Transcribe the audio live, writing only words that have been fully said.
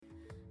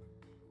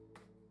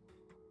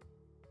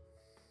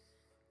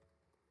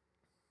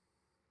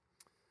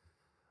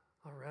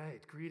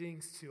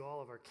Greetings to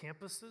all of our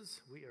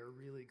campuses. We are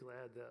really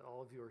glad that all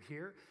of you are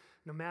here.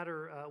 No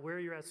matter where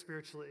you're at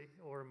spiritually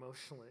or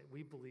emotionally,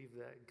 we believe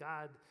that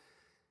God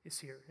is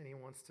here and He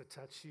wants to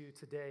touch you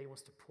today. He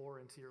wants to pour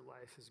into your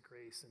life His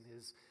grace and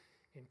His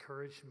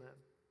encouragement.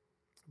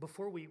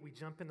 Before we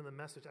jump into the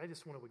message, I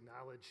just want to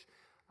acknowledge,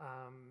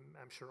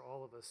 I'm sure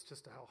all of us,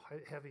 just how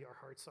heavy our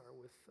hearts are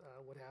with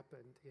what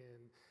happened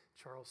in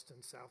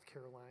Charleston, South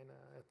Carolina,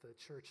 at the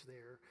church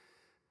there,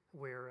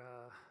 where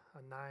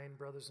 9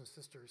 brothers and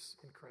sisters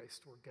in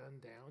Christ were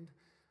gunned down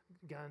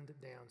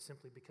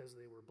simply because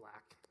they were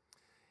black.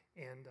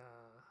 And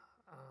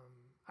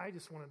I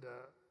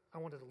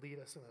wanted to lead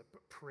us in a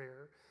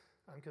prayer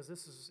because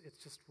it's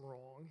just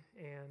wrong.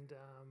 And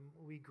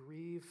we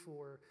grieve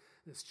for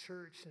this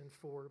church and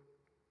for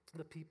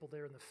the people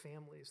there and the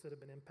families that have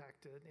been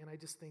impacted. And I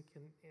just think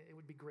it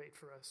would be great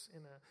for us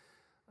in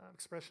an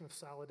expression of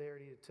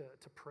solidarity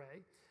to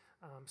pray.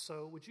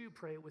 So would you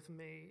pray with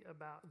me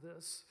about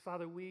this?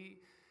 Father, we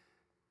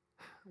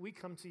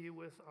come to you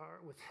with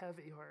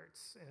heavy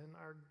hearts and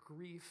our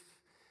grief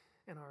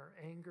and our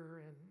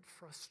anger and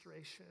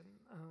frustration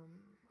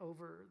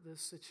over this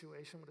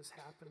situation, what has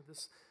happened,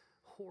 this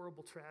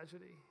horrible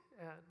tragedy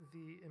at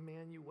the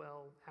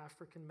Emmanuel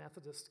African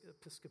Methodist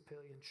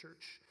Episcopalian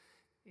Church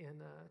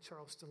in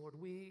Charleston. Lord,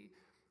 we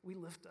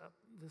lift up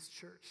this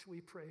church. We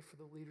pray for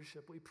the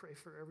leadership. We pray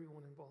for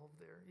everyone involved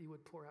there. You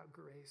would pour out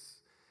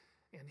grace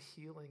and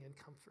healing and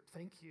comfort.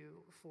 Thank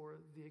you for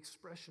the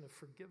expression of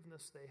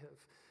forgiveness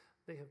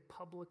they have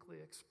publicly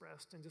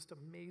expressed, and just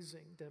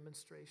amazing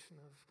demonstration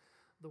of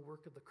the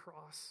work of the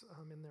cross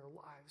in their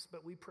lives.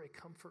 But we pray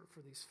comfort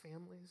for these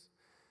families,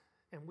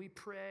 and we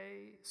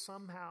pray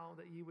somehow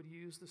that you would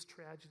use this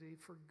tragedy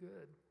for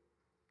good.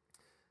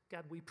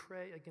 God, we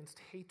pray against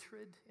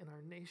hatred in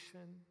our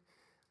nation,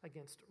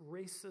 against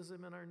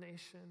racism in our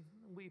nation.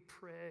 We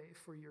pray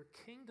for your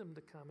kingdom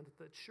to come and that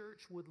the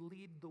church would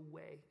lead the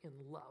way in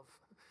love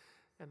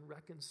and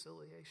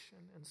reconciliation.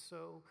 And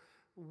so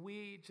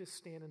we just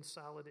stand in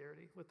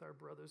solidarity with our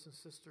brothers and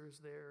sisters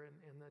there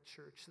and the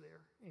church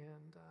there,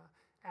 and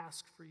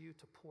ask for you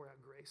to pour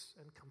out grace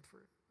and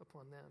comfort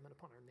upon them and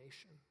upon our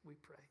nation, we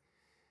pray.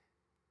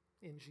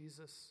 In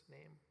Jesus'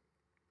 name,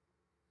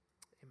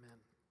 amen.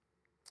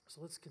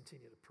 So let's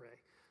continue to pray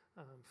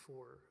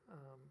for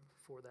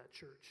that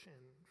church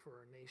and for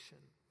our nation.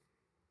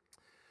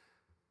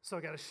 So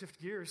I got to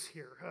shift gears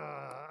here.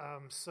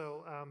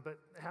 But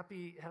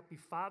happy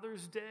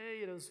Father's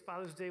Day. It was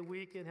Father's Day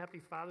weekend. Happy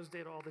Father's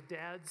Day to all the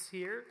dads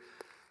here.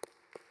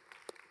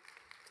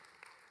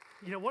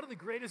 You know, one of the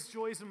greatest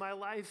joys in my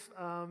life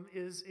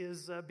is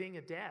being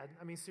a dad.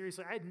 I mean,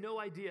 seriously, I had no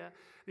idea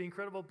the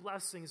incredible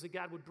blessings that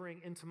God would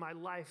bring into my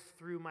life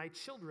through my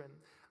children.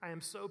 I am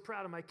so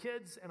proud of my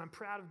kids, and I'm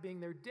proud of being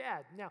their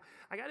dad. Now,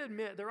 I got to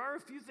admit, there are a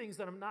few things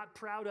that I'm not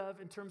proud of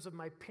in terms of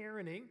my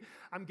parenting.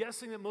 I'm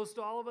guessing that most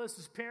all of us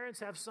as parents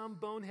have some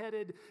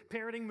boneheaded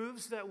parenting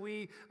moves that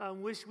we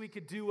wish we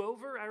could do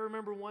over. I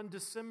remember one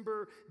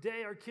December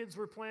day, our kids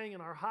were playing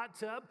in our hot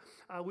tub.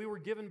 We were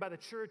given by the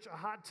church a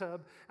hot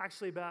tub,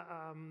 actually about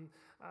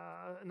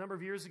a number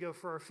of years ago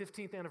for our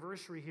 15th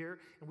anniversary here,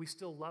 and we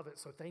still love it,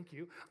 so thank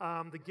you.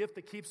 The gift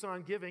that keeps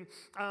on giving.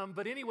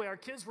 But anyway, our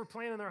kids were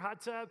playing in their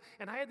hot tub,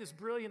 and I had this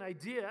brilliant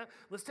idea.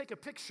 Let's take a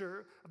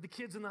picture of the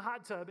kids in the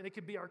hot tub, and it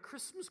could be our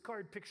Christmas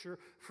card picture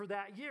for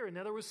that year. And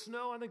now there was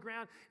snow on the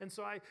ground, and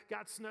so I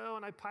got snow,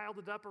 and I piled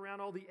it up around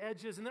all the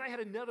edges. And then I had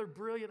another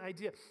brilliant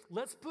idea.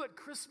 Let's put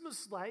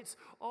Christmas lights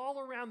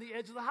all around the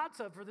edge of the hot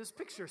tub for this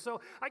picture.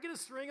 So I get a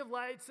string of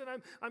lights, and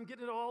I'm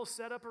getting it all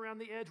set up around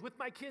the edge with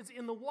my kids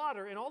in the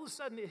water, and all of a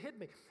sudden it hit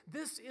me.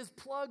 This is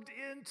plugged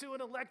into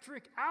an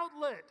electric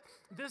outlet.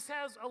 This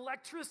has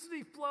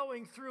electricity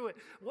flowing through it.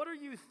 What are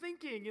you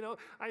thinking? You know,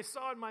 I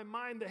saw in my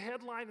mind the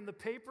headline in the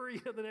paper,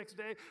 the next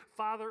day,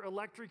 father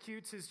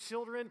electrocutes his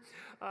children.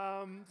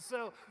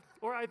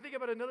 Or I think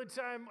about another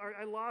time,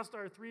 I lost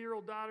our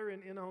 3-year-old daughter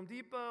in Home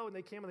Depot, and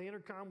they came on the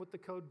intercom with the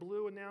code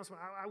blue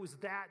announcement. I was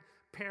that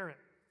parent.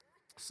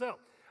 So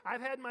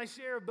I've had my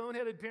share of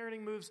boneheaded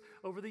parenting moves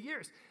over the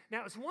years.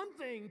 Now, it's one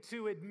thing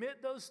to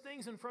admit those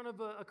things in front of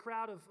a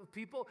crowd of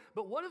people,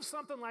 but what if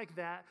something like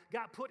that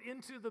got put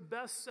into the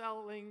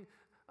best-selling,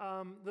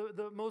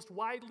 the most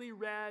widely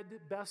read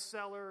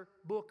bestseller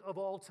book of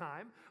all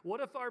time?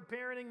 What if our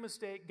parenting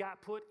mistake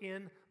got put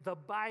in the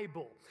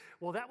Bible?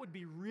 Well, that would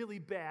be really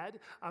bad,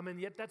 and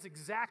yet that's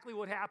exactly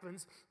what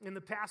happens in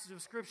the passage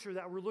of Scripture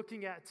that we're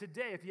looking at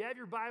today. If you have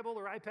your Bible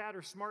or iPad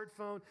or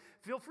smartphone,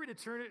 feel free to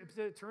turn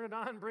it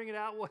on, bring it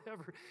out,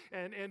 whatever,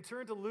 and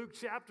turn to Luke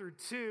chapter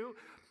 2.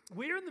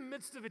 We're in the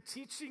midst of a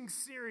teaching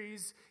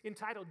series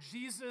entitled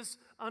Jesus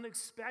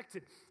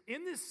Unexpected.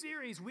 In this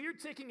series, we are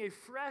taking a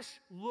fresh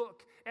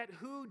look at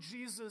who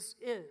Jesus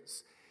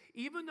is.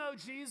 Even though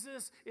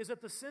Jesus is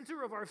at the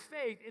center of our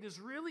faith, it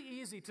is really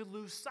easy to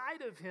lose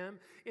sight of him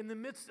in the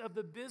midst of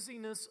the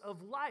busyness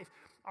of life.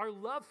 Our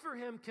love for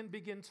him can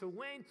begin to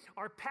wane.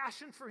 Our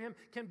passion for him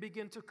can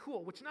begin to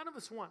cool, which none of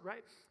us want,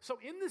 right? So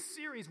in this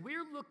series,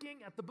 we're looking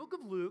at the book of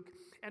Luke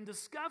and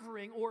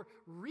discovering or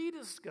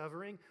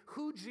rediscovering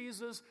who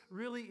Jesus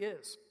really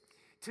is.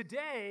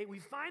 Today, we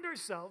find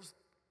ourselves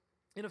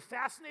in a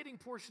fascinating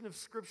portion of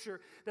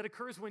Scripture that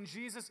occurs when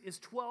Jesus is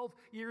 12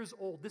 years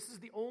old. This is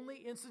the only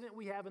incident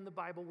we have in the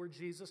Bible where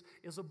Jesus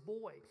is a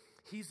boy.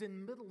 He's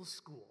in middle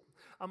school,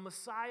 a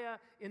Messiah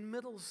in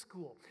middle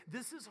school.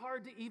 This is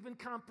hard to even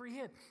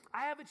comprehend.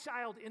 I have a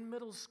child in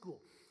middle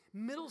school.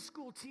 Middle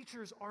school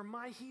teachers are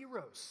my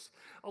heroes,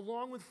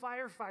 along with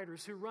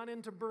firefighters who run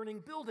into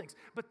burning buildings.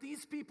 But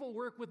these people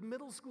work with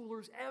middle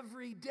schoolers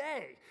every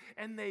day,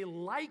 and they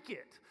like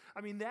it.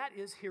 I mean, that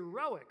is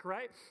heroic,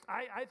 right?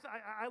 I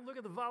look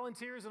at the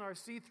volunteers in our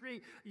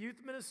C3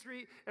 youth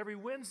ministry every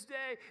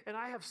Wednesday, and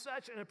I have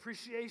such an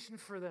appreciation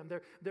for them.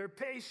 Their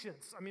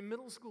patience. I mean,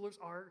 middle schoolers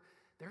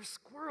they're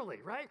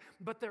squirrely, right?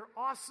 But they're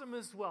awesome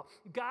as well.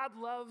 God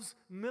loves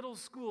middle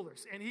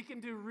schoolers, and he can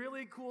do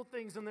really cool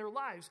things in their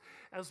lives,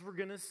 as we're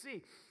going to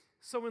see.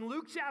 So in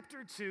Luke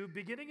chapter 2,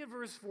 beginning in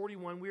verse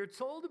 41, we are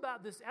told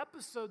about this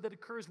episode that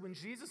occurs when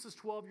Jesus is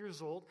 12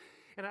 years old.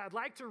 And I'd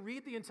like to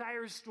read the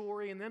entire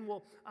story, and then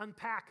we'll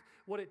unpack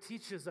what it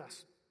teaches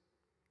us.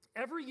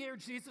 Every year,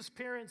 Jesus'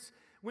 parents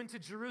went to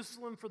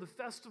Jerusalem for the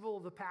festival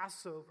of the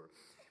Passover.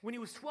 When he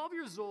was 12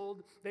 years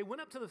old, they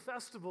went up to the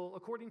festival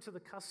according to the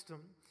custom.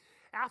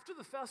 After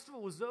the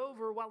festival was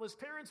over, while his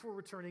parents were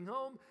returning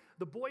home,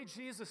 the boy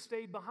Jesus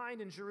stayed behind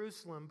in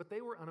Jerusalem, but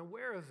they were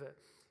unaware of it.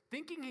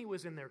 Thinking he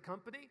was in their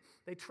company,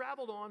 they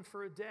traveled on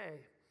for a day.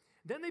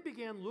 Then they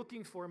began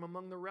looking for him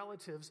among their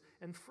relatives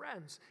and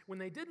friends. When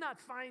they did not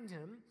find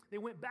him, they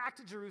went back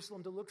to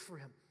Jerusalem to look for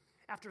him.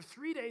 After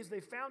 3 days, they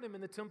found him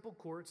in the temple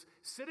courts,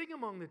 sitting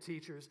among the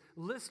teachers,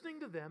 listening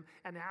to them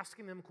and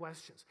asking them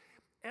questions.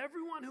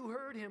 Everyone who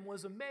heard him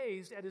was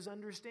amazed at his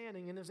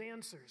understanding and his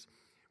answers.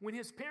 When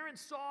his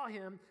parents saw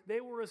him, they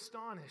were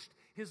astonished.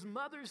 His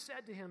mother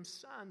said to him,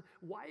 "Son,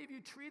 why have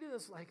you treated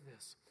us like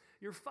this?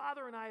 Your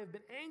father and I have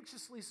been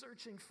anxiously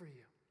searching for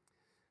you."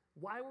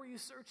 "Why were you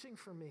searching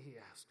for me?" he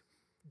asked.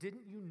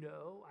 "Didn't you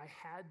know I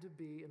had to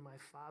be in my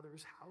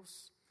father's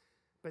house?"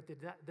 But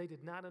they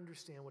did not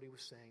understand what he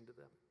was saying to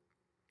them.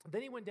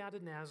 Then he went down to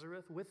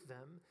Nazareth with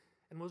them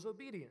and was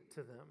obedient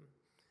to them.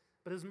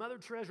 But his mother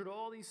treasured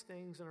all these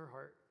things in her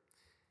heart.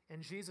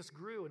 And Jesus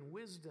grew in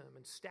wisdom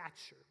and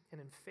stature and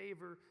in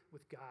favor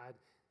with God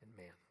and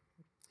man.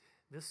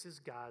 This is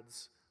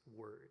God's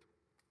word.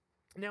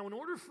 Now, in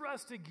order for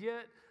us to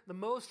get the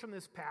most from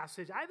this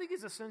passage, I think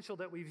it's essential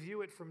that we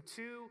view it from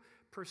two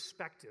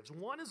perspectives.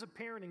 One is a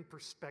parenting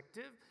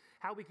perspective,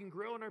 how we can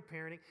grow in our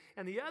parenting,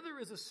 and the other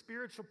is a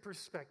spiritual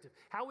perspective,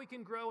 how we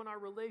can grow in our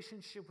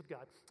relationship with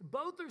God.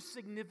 Both are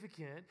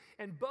significant,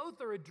 and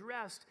both are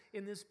addressed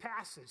in this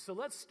passage. So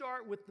let's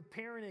start with the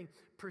parenting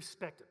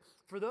perspective.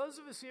 For those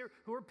of us here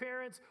who are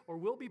parents or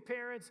will be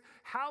parents,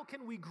 how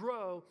can we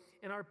grow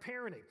in our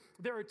parenting?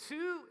 There are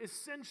two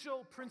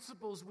essential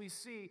principles we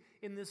see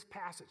in this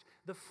passage.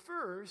 The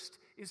first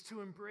is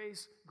to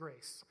embrace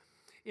grace.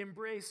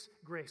 Embrace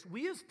grace.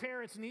 We as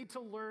parents need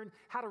to learn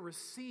how to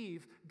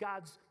receive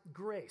God's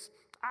grace.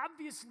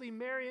 Obviously,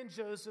 Mary and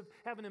Joseph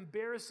have an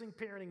embarrassing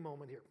parenting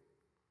moment here.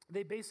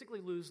 They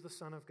basically lose the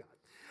Son of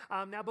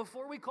God. Now,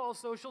 before we call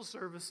social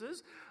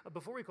services,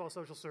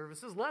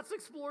 let's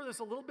explore this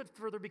a little bit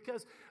further,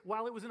 because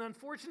while it was an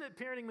unfortunate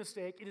parenting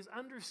mistake, it is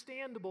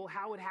understandable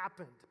how it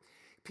happened.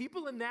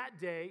 People in that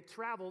day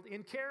traveled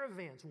in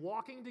caravans,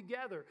 walking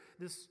together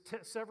this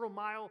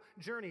several-mile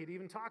journey. It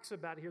even talks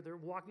about it here. They're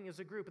walking as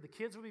a group. The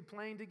kids would be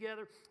playing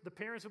together. The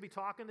parents would be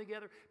talking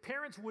together.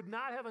 Parents would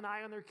not have an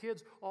eye on their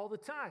kids all the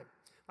time.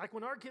 Like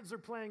when our kids are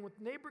playing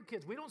with neighbor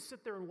kids, we don't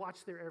sit there and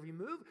watch their every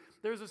move.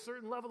 There's a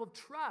certain level of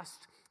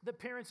trust that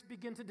parents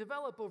begin to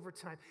develop over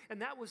time.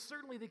 And that was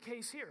certainly the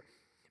case here.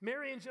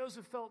 Mary and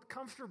Joseph felt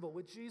comfortable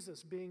with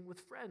Jesus being with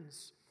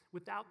friends,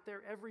 without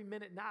their every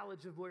minute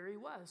knowledge of where he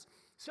was.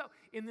 So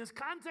in this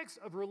context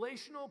of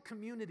relational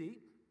community,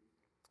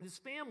 this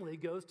family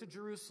goes to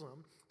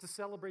Jerusalem to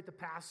celebrate the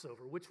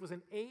Passover, which was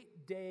an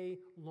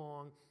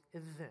 8-day-long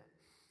event.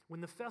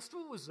 When the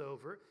festival was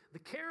over, the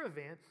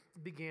caravan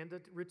began to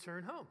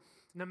return home.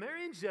 Now,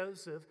 Mary and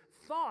Joseph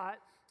thought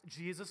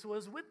Jesus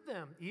was with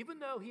them, even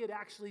though he had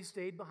actually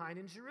stayed behind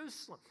in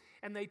Jerusalem.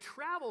 And they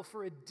travel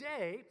for a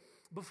day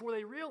before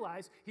they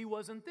realize he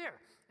wasn't there.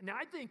 Now,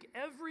 I think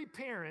every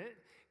parent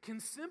can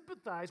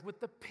sympathize with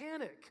the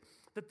panic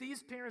that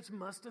these parents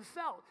must have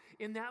felt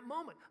in that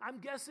moment. I'm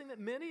guessing that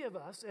many of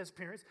us as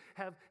parents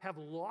have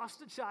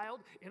lost a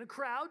child in a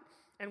crowd,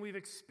 and we've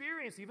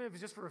experienced, even if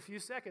it's just for a few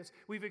seconds,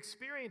 we've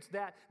experienced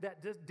that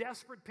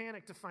desperate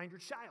panic to find your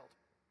child.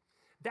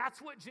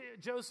 That's what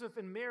Joseph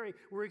and Mary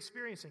were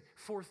experiencing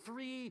for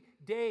 3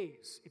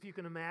 days, if you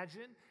can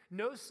imagine.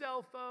 No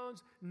cell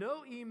phones,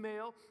 no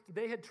email.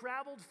 They had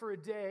traveled for a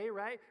day,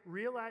 right?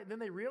 Then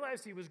they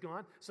realized he was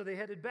gone, so they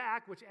headed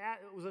back, which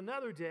was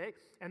another day.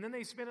 And then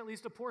they spent at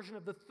least a portion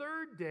of the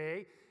third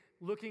day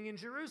looking in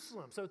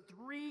Jerusalem. So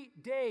 3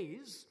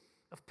 days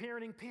of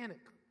parenting panic.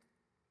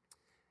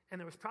 And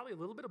there was probably a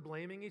little bit of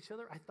blaming each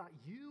other. I thought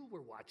you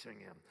were watching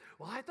him.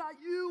 Well, I thought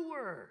you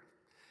were.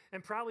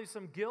 And probably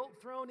some guilt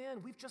thrown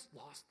in. We've just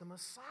lost the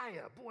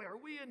Messiah. Boy, are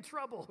we in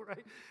trouble,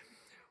 right?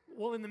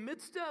 Well, in the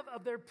midst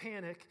of their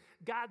panic,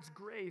 God's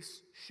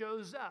grace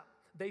shows up.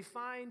 They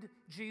find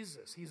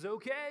Jesus. He's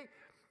okay.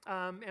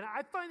 And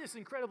I find this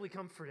incredibly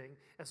comforting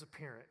as a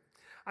parent.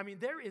 I mean,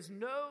 there is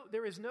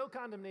no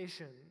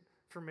condemnation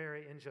for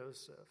Mary and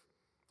Joseph.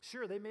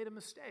 Sure, they made a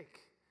mistake,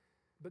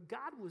 but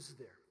God was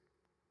there.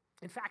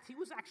 In fact, he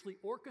was actually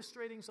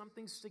orchestrating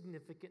something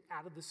significant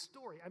out of the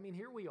story. I mean,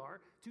 here we are,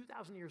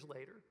 2,000 years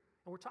later,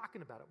 and we're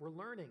talking about it. We're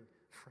learning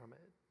from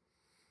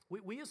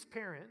it. We as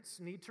parents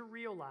need to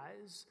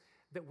realize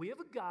that we have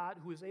a God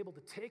who is able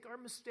to take our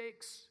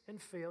mistakes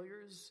and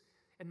failures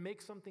and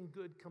make something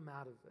good come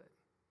out of it.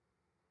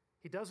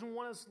 He doesn't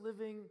want us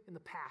living in the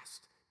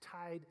past,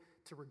 tied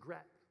to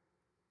regret.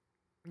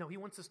 No, he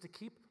wants us to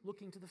keep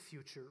looking to the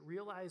future,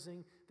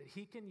 realizing that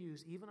he can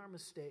use even our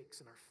mistakes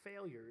and our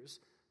failures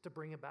to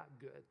bring about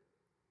good.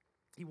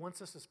 He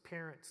wants us as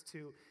parents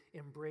to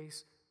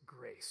embrace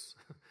grace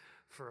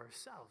for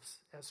ourselves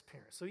as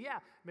parents. So yeah,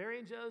 Mary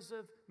and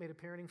Joseph made a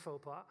parenting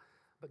faux pas,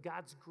 but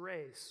God's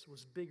grace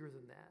was bigger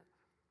than that.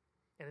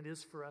 And it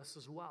is for us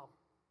as well.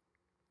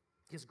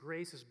 His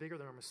grace is bigger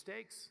than our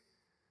mistakes,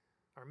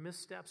 our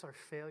missteps, our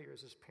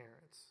failures as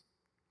parents.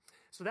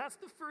 So that's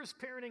the first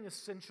parenting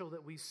essential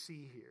that we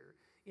see here.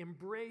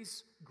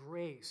 Embrace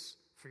grace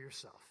for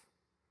yourself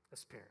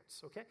as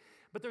parents, okay?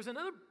 But there's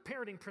another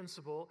parenting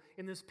principle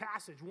in this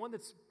passage, one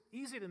that's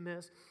easy to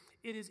miss.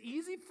 It is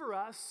easy for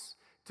us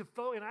to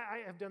and I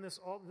have done this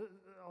all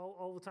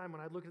the time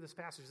when I look at this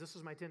passage. This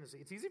is my tendency.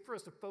 It's easy for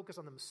us to focus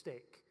on the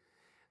mistake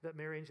that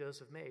Mary and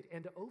Joseph made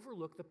and to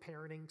overlook the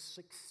parenting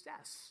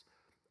success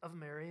of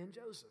Mary and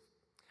Joseph.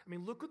 I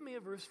mean, look with me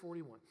at verse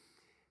 41.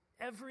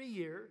 Every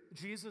year,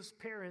 Jesus'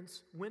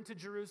 parents went to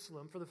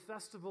Jerusalem for the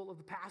festival of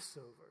the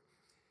Passover.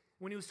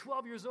 When he was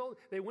 12 years old,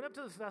 they went up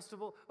to the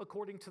festival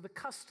according to the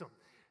custom.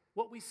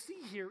 What we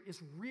see here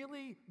is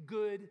really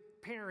good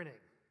parenting.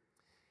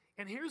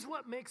 And here's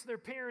what makes their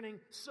parenting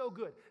so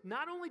good.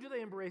 Not only do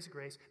they embrace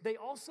grace, they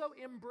also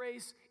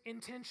embrace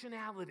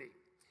intentionality.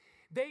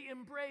 They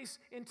embrace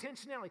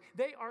intentionality.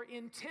 They are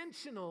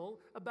intentional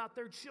about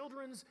their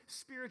children's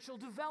spiritual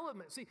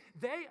development. See,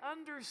 they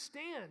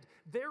understand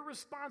their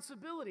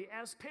responsibility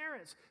as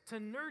parents to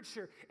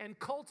nurture and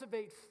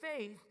cultivate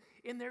faith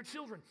in their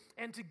children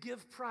and to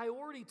give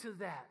priority to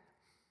that.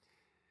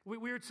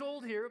 We are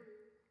told here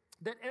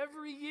that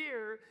every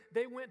year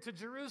they went to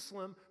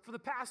Jerusalem for the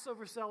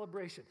Passover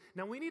celebration.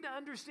 Now, we need to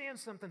understand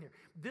something here.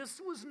 This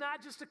was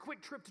not just a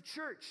quick trip to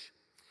church.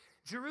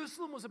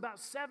 Jerusalem was about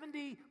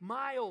 70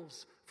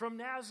 miles from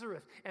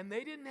Nazareth, and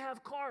they didn't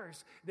have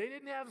cars. They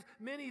didn't have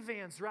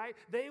minivans, right?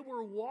 They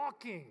were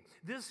walking.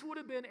 This would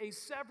have been a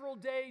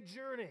several-day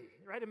journey,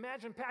 right?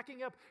 Imagine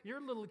packing up your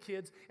little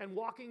kids and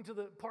walking to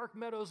the Park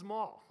Meadows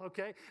Mall,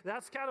 okay?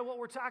 That's kind of what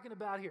we're talking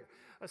about here.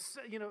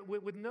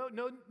 With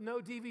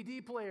no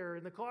DVD player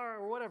in the car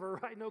or whatever,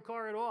 right? No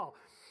car at all.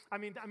 I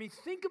mean,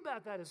 think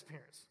about that as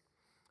parents.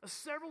 A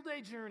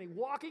several-day journey,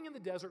 walking in the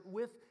desert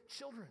with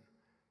children.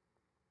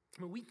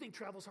 I mean, we think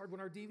travel's hard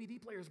when our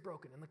DVD player is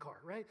broken in the car,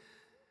 right?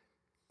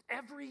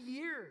 Every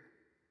year,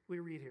 we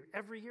read here,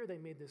 every year they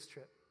made this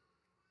trip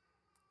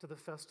to the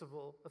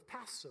festival of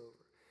Passover,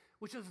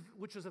 which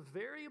is a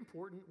very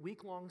important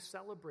week-long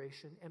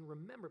celebration. And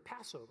remember,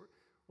 Passover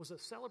was a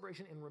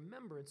celebration in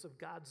remembrance of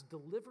God's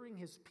delivering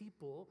his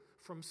people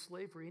from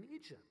slavery in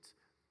Egypt.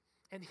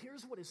 And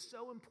here's what is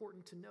so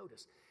important to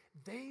notice.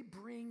 They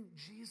bring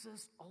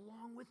Jesus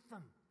along with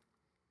them.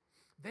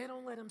 They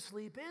don't let him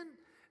sleep in.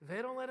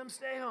 They don't let them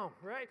stay home,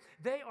 right?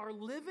 They are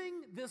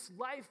living this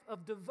life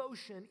of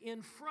devotion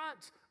in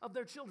front of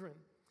their children,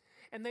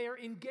 and they are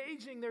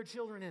engaging their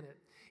children in it.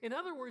 In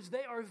other words,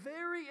 they are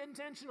very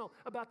intentional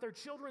about their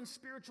children's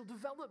spiritual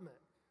development.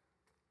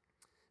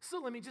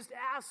 So let me just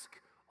ask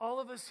all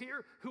of us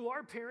here who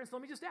are parents,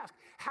 let me just ask,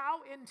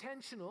 how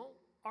intentional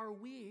are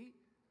we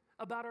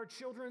about our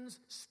children's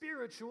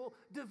spiritual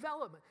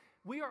development?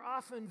 We are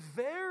often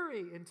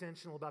very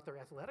intentional about their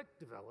athletic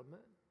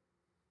development.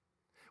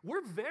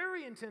 We're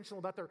very intentional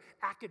about their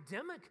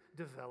academic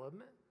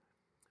development.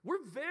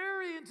 We're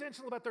very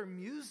intentional about their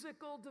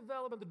musical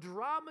development, the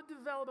drama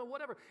development,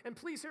 whatever. And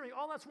please hear me,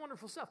 all that's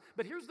wonderful stuff.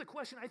 But here's the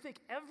question I think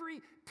every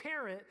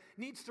parent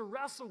needs to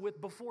wrestle with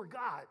before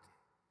God.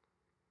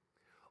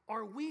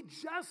 Are we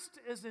just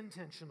as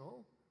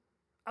intentional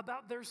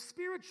about their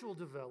spiritual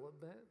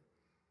development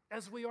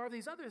as we are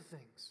these other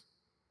things?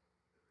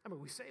 I mean,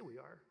 we say we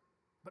are,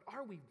 but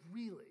are we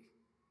really?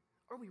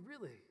 Are we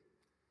really?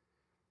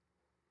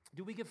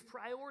 Do we give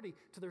priority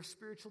to their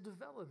spiritual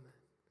development?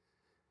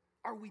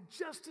 Are we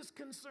just as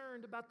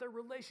concerned about their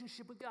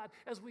relationship with God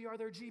as we are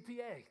their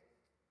GPA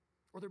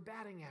or their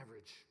batting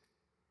average?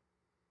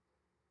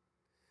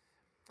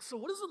 So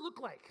what does it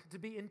look like to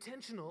be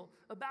intentional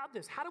about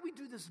this? How do we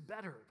do this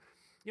better?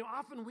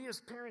 Often we as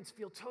parents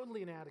feel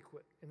totally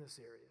inadequate in this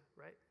area,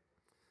 right?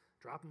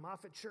 Drop them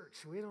off at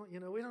church. We don't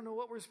know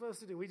what we're supposed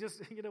to do. We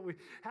just,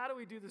 how do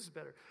we do this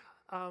better?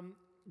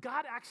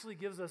 God actually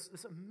gives us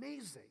this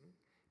amazing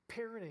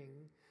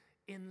parenting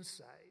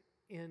insight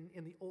in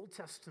the Old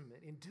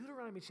Testament. In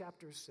Deuteronomy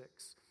chapter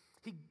 6,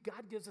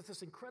 God gives us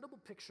this incredible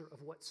picture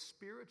of what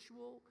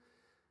spiritual,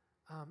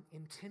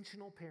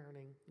 intentional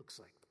parenting looks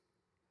like.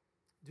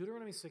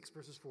 Deuteronomy 6,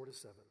 verses 4 to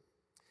 7.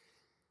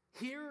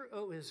 Hear,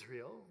 O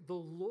Israel, the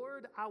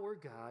Lord our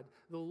God,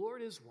 the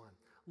Lord is one.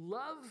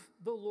 Love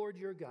the Lord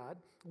your God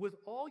with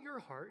all your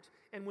heart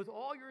and with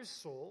all your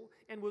soul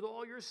and with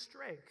all your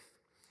strength.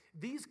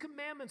 These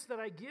commandments that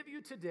I give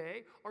you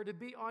today are to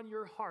be on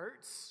your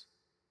hearts.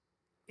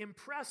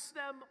 Impress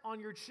them on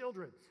your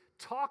children.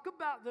 Talk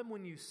about them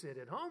when you sit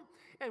at home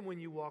and when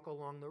you walk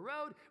along the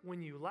road,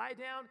 when you lie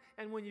down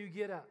and when you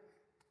get up.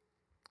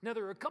 Now,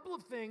 there are a couple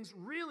of things,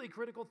 really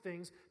critical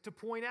things, to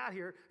point out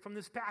here from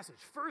this passage.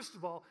 First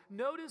of all,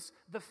 notice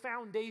the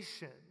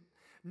foundation.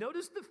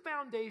 Notice the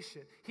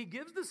foundation. He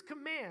gives this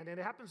command, and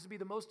it happens to be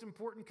the most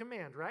important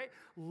command, right?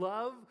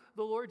 Love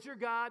the Lord your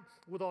God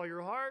with all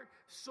your heart,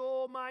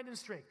 soul, mind, and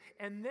strength.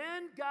 And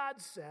then God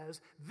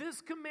says,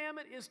 this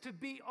commandment is to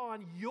be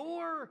on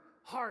your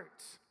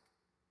heart.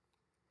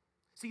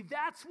 See,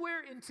 that's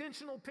where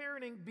intentional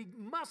parenting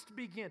must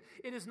begin.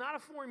 It is not a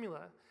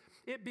formula.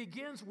 It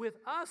begins with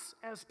us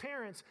as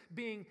parents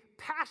being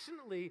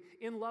passionately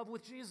in love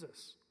with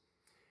Jesus.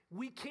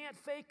 We can't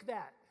fake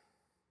that.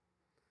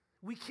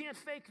 We can't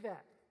fake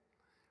that.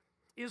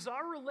 Is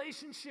our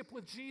relationship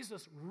with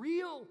Jesus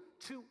real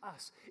to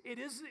us?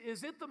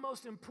 Is it the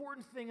most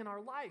important thing in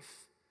our life?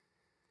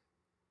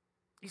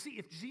 You see,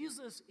 if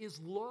Jesus is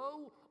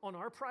low on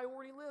our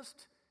priority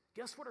list,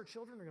 guess what our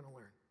children are going to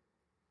learn?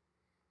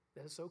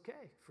 That it's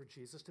okay for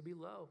Jesus to be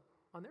low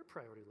on their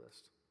priority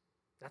list.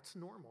 That's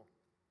normal.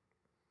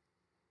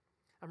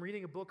 I'm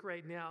reading a book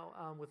right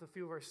now with a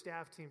few of our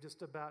staff team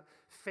just about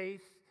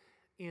faith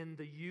in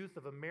the youth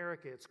of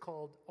America. It's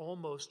called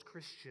Almost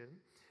Christian.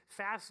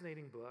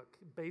 Fascinating book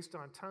based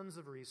on tons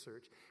of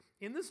research.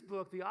 In this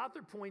book, the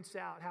author points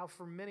out how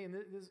for many, and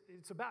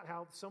it's about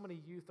how so many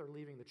youth are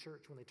leaving the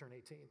church when they turn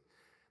 18.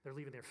 They're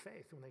leaving their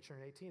faith when they turn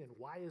 18, and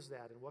why is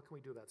that, and what can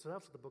we do about it? So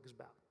that's what the book is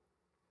about.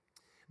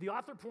 The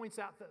author points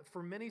out that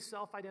for many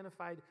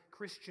self-identified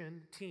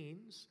Christian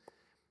teens,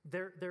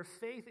 their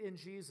faith in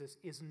Jesus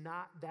is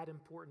not that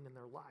important in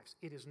their lives.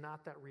 It is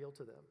not that real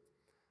to them.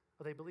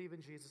 Well, they believe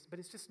in Jesus, but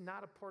it's just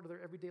not a part of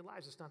their everyday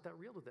lives. It's not that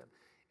real to them.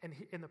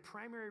 And the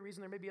primary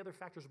reason, there may be other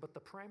factors, but the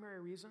primary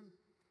reason,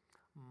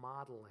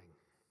 modeling.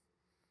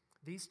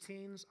 These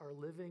teens are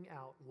living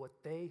out what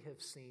they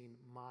have seen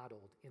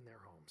modeled in their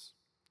homes.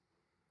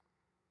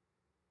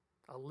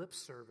 A lip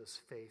service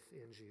faith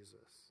in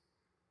Jesus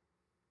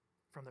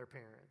from their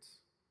parents.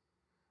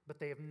 But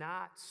they have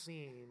not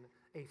seen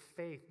a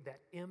faith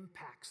that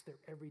impacts their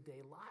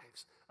everyday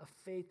lives, a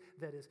faith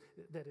that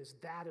is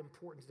that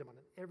important to them on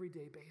an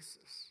everyday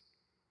basis.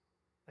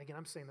 Again,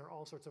 I'm saying there are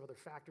all sorts of other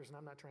factors, and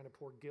I'm not trying to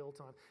pour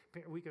guilt on.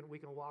 We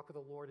can walk with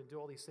the Lord and do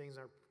all these things,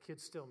 and our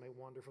kids still may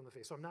wander from the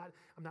faith. So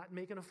I'm not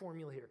making a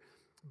formula here,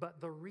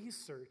 but the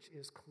research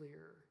is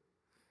clear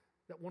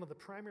that one of the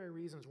primary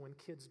reasons when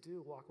kids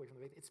do walk away from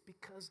the faith, it's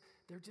because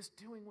they're just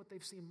doing what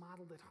they've seen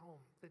modeled at home.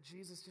 That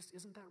Jesus just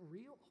isn't that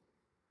real.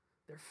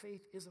 Their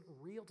faith isn't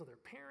real to their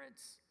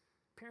parents.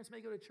 Parents may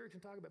go to church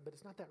and talk about it, but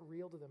it's not that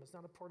real to them. It's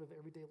not a part of their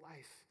everyday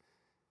life.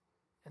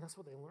 And that's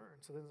what they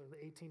learn. So then they're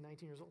 18,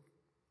 19 years old.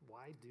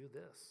 Why do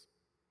this?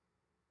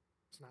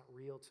 It's not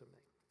real to me.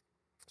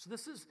 So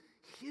this is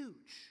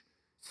huge.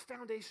 It's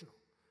foundational.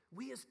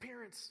 We as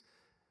parents,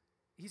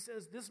 he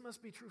says, this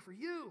must be true for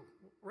you,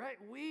 right?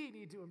 We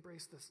need to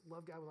embrace this.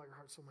 Love God with all your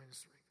heart, soul, mind, and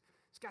strength.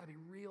 It's got to be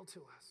real to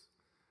us.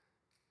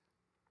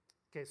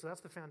 Okay, so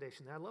that's the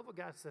foundation. Now, I love what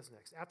God says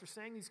next. After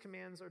saying these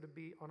commands are to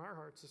be on our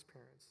hearts as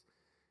parents,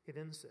 he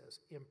then says,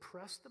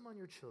 impress them on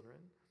your children,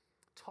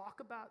 talk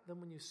about them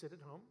when you sit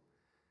at home,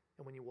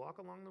 and when you walk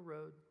along the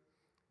road,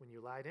 when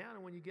you lie down,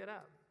 and when you get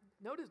up.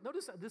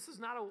 Notice that this is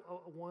not a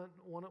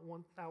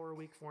 1 hour a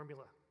week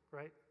formula,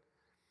 right?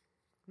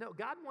 No,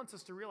 God wants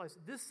us to realize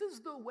this is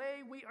the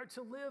way we are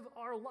to live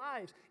our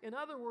lives. In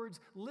other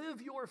words,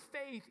 live your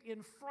faith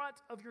in front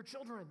of your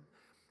children.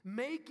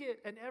 Make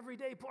it an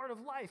everyday part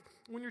of life.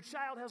 When your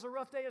child has a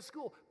rough day at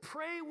school,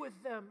 pray with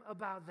them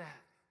about that.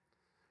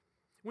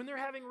 When they're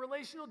having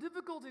relational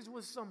difficulties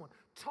with someone,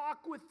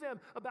 talk with them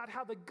about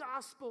how the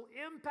gospel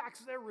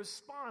impacts their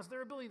response,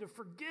 their ability to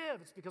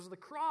forgive. It's because of the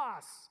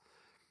cross.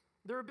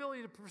 Their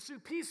ability to pursue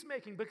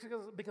peacemaking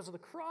because of the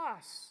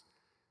cross.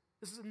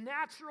 This is a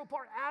natural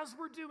part. As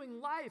we're doing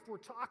life, we're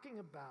talking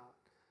about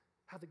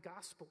how the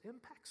gospel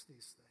impacts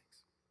these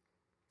things.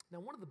 Now,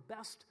 one of the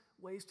best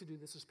ways to do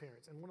this as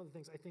parents, and one of the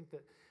things I think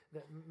that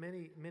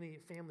many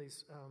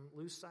families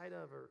lose sight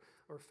of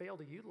or fail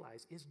to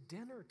utilize, is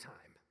dinner time.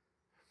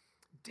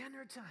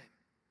 Dinner time.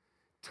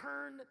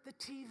 Turn the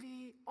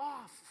TV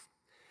off.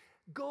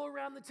 Go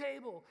around the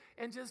table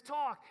and just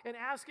talk and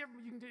ask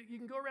everyone. You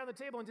can go around the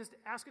table and just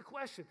ask a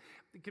question.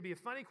 It could be a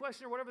funny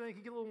question or whatever. Then it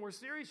could get a little more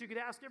serious. You could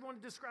ask everyone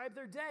to describe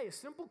their day. A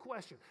simple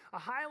question, a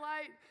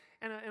highlight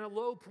and a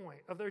low point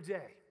of their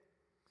day.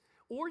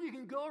 Or you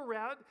can go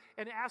around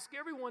and ask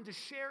everyone to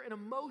share an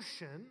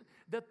emotion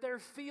that they're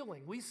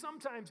feeling. We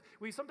sometimes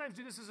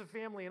do this as a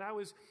family, and I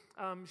was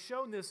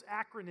shown this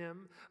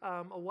acronym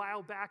a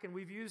while back, and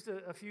we've used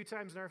it a few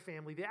times in our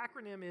family. The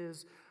acronym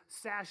is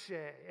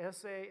SASHET,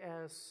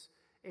 S-A-S-H-E-T.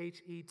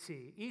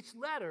 Each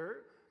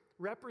letter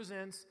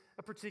represents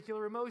a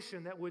particular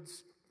emotion that would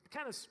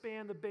kind of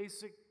span the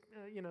basic,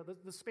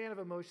 the span of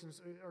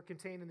emotions are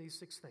contained in these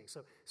 6 things.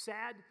 So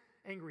sad,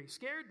 angry,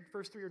 scared,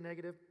 first 3 are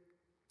negative.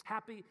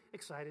 Happy,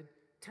 excited,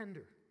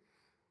 tender.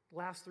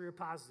 Last 3 are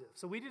positive.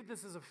 So we did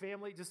this as a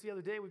family just the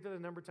other day. We've done it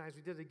a number of times.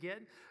 We did it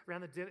again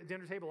around the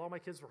dinner table. All my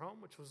kids were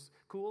home, which was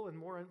cool and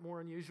more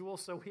unusual.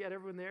 So we had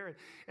everyone there.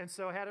 And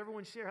so I had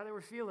everyone share how they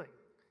were feeling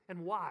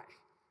and why.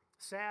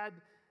 Sad,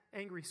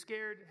 angry,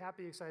 scared,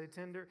 happy, excited,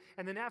 tender.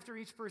 And then after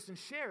each person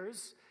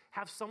shares,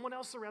 have someone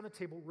else around the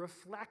table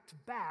reflect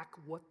back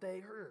what they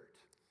heard.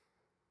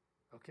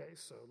 Okay,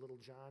 so little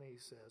Johnny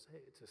says,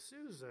 hey, to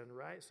Susan,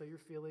 right? So you're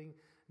feeling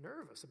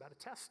nervous about a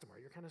test tomorrow.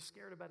 You're kind of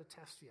scared about a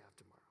test you have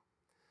tomorrow.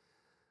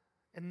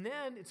 And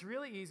then it's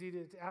really easy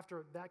to,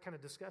 after that kind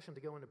of discussion, to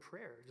go into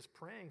prayer, just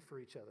praying for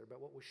each other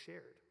about what was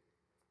shared.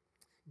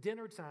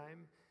 Dinner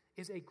time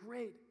is a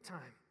great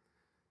time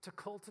to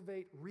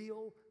cultivate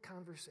real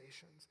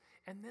conversations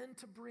and then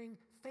to bring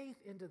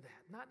faith into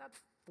that. Not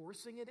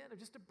forcing it in, but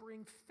just to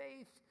bring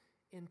faith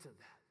into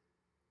that.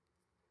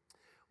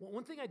 Well,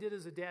 one thing I did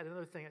as a dad,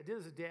 another thing I did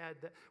as a dad,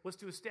 that was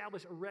to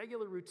establish a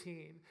regular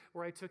routine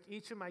where I took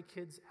each of my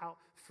kids out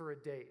for a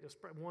date. It was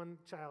one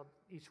child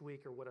each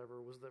week or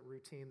whatever was the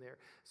routine there.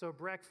 So a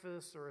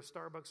breakfast or a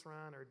Starbucks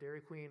run or a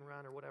Dairy Queen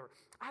run or whatever.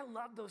 I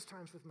love those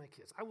times with my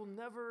kids. I will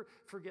never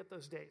forget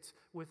those dates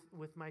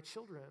with my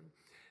children.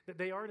 That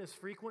they aren't as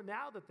frequent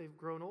now that they've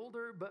grown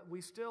older, but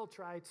we still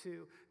try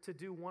to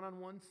do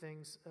one-on-one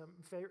things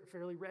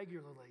fairly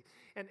regularly.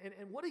 And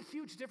what a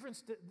huge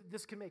difference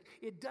this can make.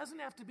 It doesn't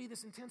have to be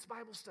this intense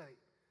Bible study.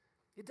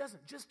 It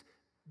doesn't. Just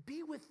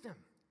be with them.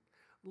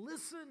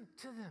 Listen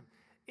to them.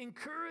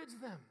 Encourage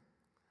them.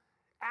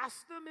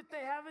 Ask them if they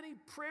have any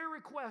prayer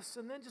requests,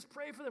 and then just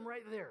pray for them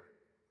right there.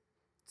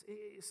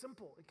 It's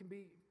simple. It can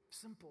be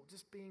simple,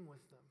 just being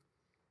with them.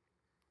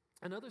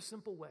 Another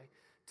simple way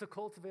to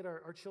cultivate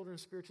our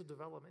children's spiritual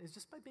development is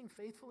just by being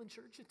faithful in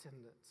church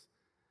attendance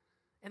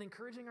and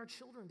encouraging our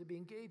children to be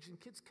engaged in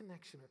Kids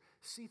Connection or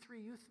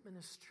C3 Youth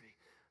Ministry.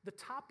 The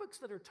topics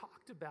that are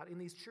talked about in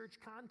these church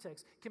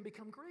contexts can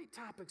become great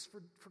topics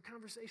for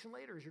conversation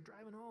later as you're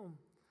driving home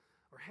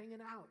or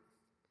hanging out.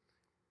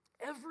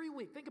 Every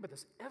week, think about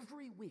this,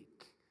 every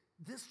week,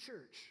 this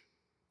church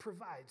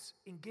provides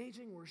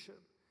engaging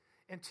worship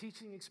and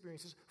teaching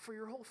experiences for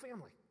your whole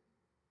family.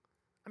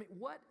 I mean,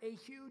 what a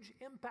huge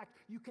impact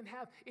you can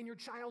have in your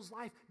child's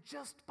life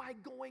just by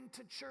going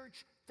to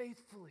church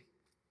faithfully.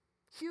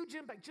 Huge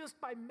impact just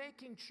by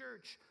making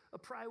church a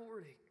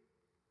priority.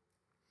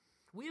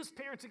 We as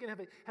parents, again,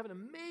 have an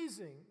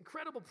amazing,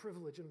 incredible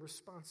privilege and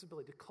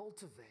responsibility to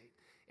cultivate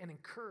and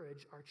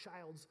encourage our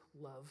child's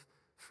love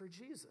for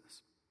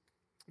Jesus.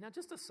 Now,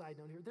 just a side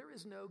note here, there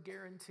is no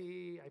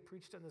guarantee. I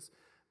preached on this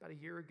about a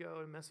year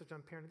ago, a message on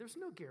parenting. There's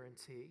no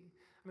guarantee.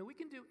 I mean, we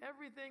can do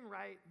everything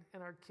right,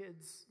 and our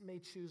kids may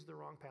choose the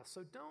wrong path.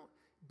 So don't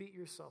beat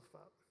yourself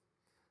up.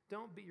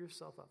 Don't beat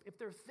yourself up. If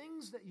there are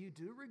things that you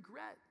do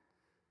regret,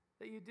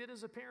 that you did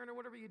as a parent or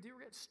whatever you do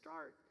regret,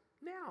 start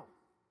now.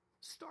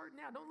 Start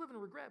now. Don't live in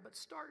regret, but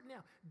start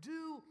now.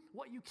 Do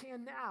what you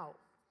can now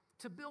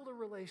to build a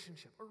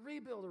relationship or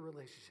rebuild a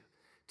relationship,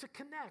 to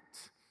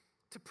connect,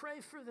 to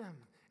pray for them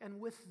and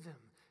with them,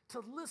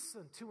 to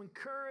listen, to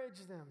encourage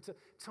them,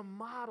 to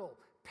model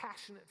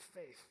passionate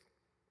faith.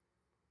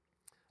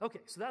 Okay,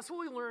 so that's what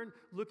we learned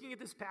looking at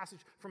this passage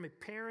from a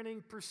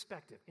parenting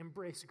perspective.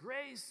 Embrace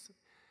grace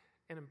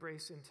and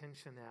embrace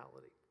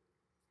intentionality.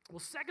 Well,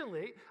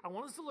 secondly, I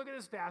want us to look at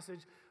this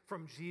passage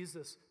from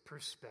Jesus'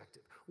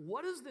 perspective.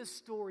 What does this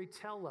story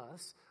tell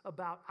us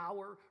about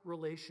our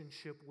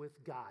relationship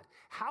with God?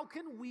 How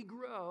can we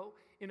grow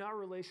in our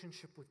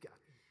relationship with God?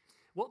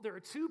 Well, there are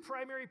 2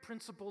 primary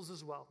principles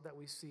as well that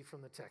we see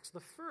from the text. The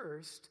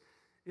first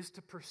is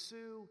to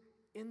pursue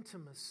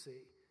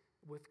intimacy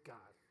with God.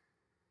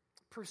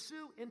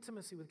 Pursue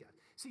intimacy with God.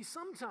 See,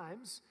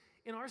 sometimes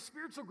in our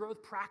spiritual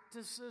growth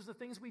practices, the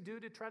things we do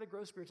to try to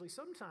grow spiritually,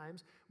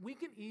 sometimes we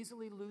can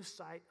easily lose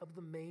sight of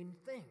the main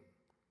thing.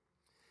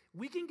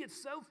 We can get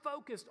so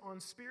focused on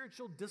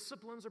spiritual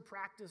disciplines or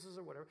practices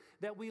or whatever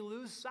that we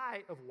lose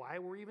sight of why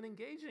we're even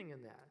engaging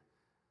in that.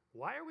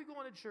 Why are we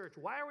going to church?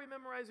 Why are we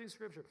memorizing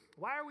Scripture?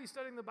 Why are we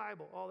studying the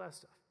Bible? All that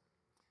stuff.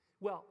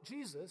 Well,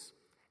 Jesus,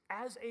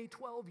 as a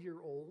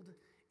 12-year-old,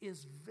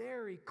 is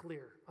very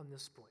clear on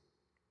this point.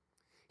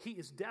 He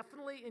is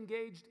definitely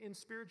engaged in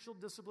spiritual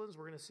disciplines.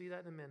 We're going to see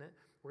that in a minute.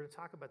 We're going to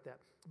talk about that.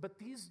 But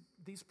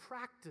these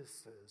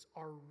practices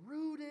are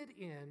rooted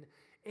in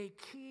a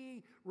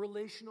key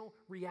relational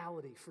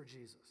reality for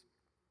Jesus.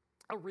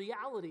 A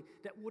reality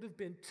that would have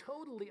been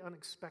totally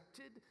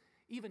unexpected,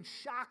 even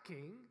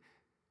shocking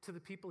to the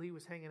people he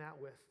was hanging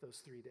out with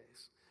those 3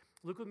 days.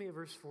 Look with me at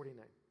verse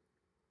 49.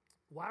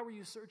 Why were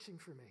you searching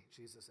for me?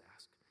 Jesus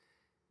asked.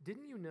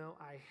 Didn't you know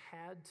I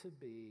had to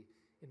be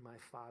in my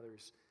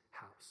Father's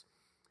house?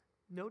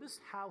 Notice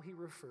how he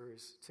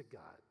refers to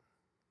God.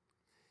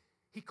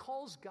 He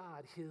calls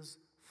God his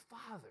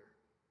Father.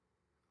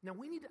 Now,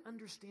 we need to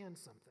understand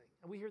something.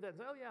 And we hear that,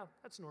 oh yeah,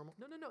 that's normal.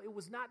 No, it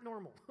was not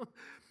normal.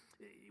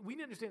 We need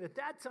to understand at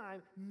that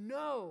time,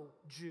 no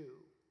Jew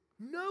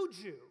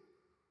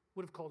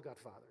would have called God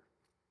Father.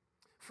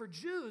 For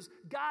Jews,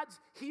 God's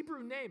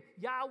Hebrew name,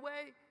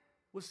 Yahweh,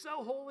 was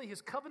so holy,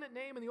 his covenant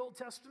name in the Old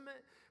Testament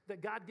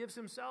that God gives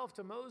himself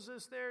to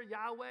Moses there,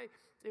 Yahweh,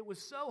 it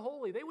was so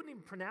holy, they wouldn't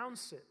even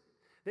pronounce it.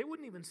 They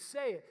wouldn't even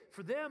say it.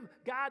 For them,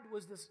 God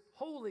was this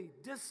holy,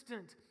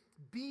 distant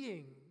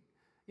being,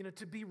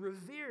 to be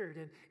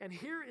revered. And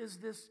here is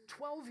this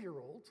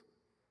 12-year-old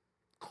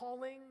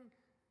calling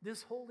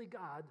this holy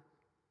God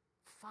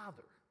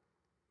Father.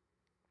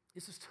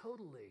 This is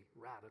totally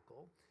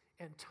radical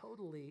and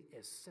totally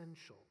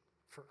essential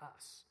for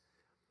us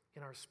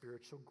in our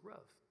spiritual growth.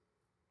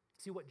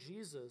 See, what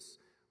Jesus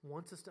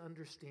wants us to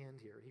understand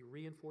here, he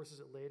reinforces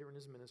it later in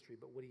his ministry,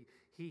 but what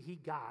he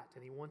got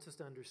and he wants us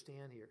to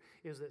understand here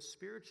is that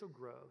spiritual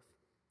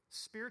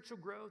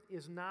growth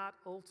is not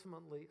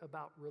ultimately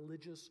about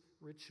religious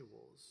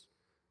rituals,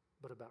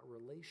 but about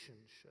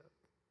relationship.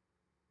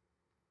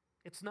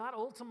 It's not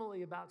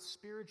ultimately about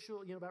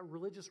spiritual, about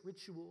religious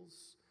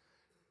rituals,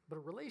 but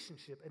a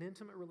relationship, an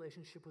intimate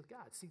relationship with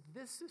God. See,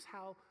 this is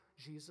how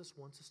Jesus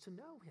wants us to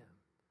know him.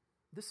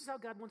 This is how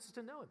God wants us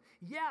to know him.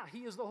 Yeah, he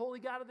is the holy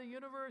God of the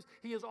universe.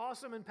 He is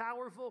awesome and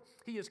powerful.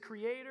 He is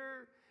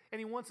creator, and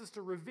he wants us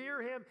to revere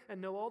him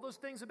and know all those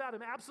things about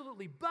him,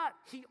 absolutely. But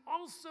he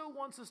also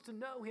wants us to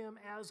know him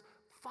as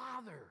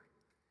Father,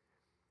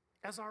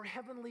 as our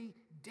heavenly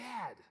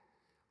dad,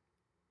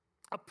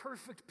 a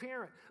perfect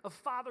parent, a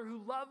father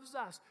who loves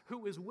us,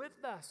 who is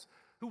with us,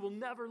 who will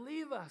never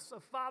leave us, a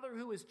father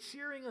who is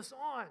cheering us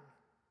on.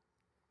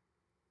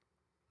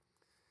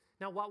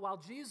 Now,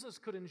 while Jesus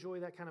could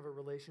enjoy that kind of a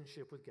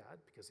relationship with God,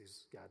 because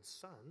he's God's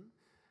son,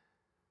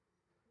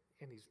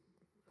 and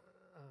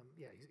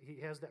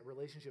he has that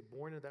relationship,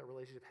 born into that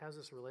relationship, has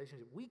this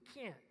relationship, we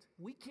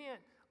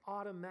can't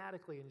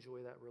automatically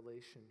enjoy that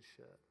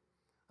relationship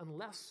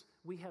unless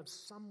we have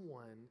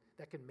someone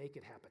that can make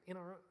it happen. In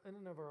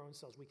and of our own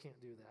selves, we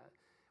can't do that.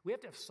 We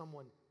have to have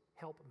someone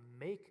help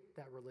make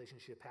that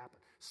relationship happen.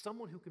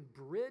 Someone who can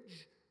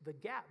bridge the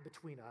gap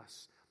between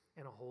us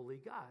and a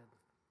holy God.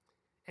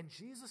 And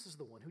Jesus is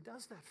the one who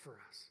does that for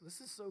us.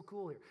 This is so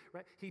cool here,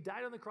 right? He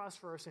died on the cross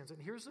for our sins.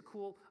 And here's the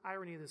cool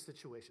irony of this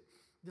situation.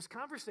 This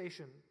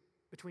conversation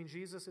between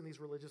Jesus and these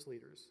religious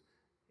leaders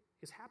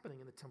is happening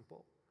in the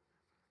temple.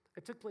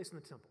 It took place in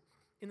the temple.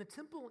 In the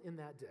temple in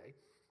that day,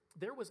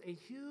 there was a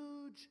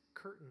huge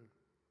curtain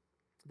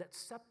that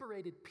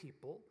separated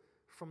people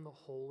from the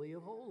Holy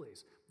of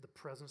Holies, the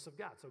presence of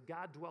God. So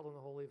God dwelled in the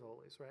Holy of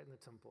Holies, right, in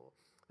the temple.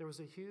 There was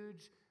a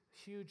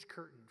huge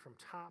curtain from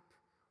top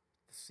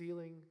the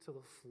ceiling to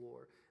the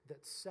floor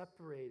that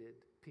separated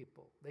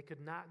people. They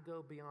could not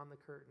go beyond the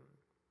curtain.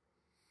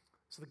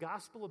 So the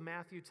Gospel of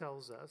Matthew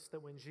tells us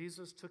that when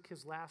Jesus took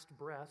his last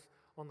breath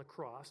on the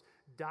cross,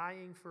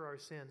 dying for our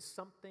sins,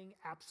 something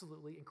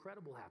absolutely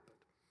incredible happened.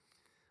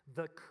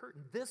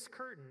 This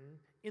curtain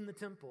in the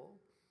temple,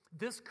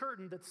 this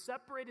curtain that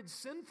separated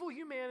sinful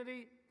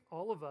humanity,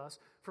 all of us,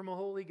 from a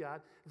holy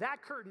God,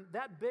 that curtain,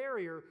 that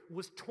barrier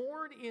was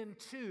torn in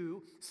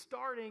two,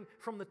 starting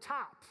from the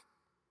top.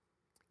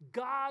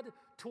 God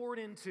tore it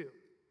in two.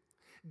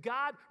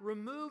 God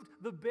removed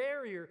the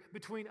barrier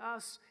between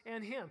us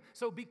and him.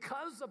 So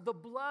because of the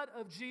blood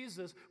of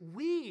Jesus,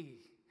 we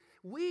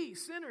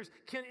sinners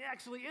can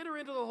actually enter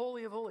into the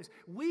Holy of Holies.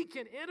 We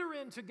can enter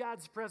into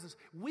God's presence.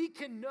 We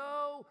can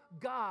know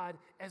God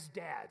as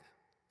Dad.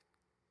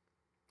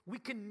 We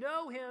can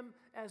know him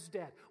as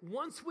Dad.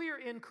 Once we are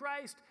in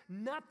Christ,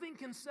 nothing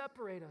can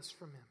separate us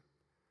from him.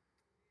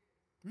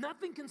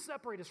 Nothing can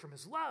separate us from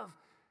his love.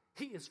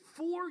 He is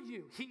for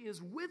you. He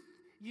is with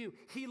you.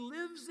 He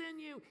lives in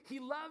you. He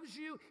loves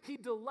you. He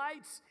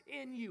delights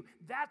in you.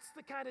 That's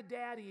the kind of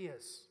dad he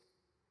is.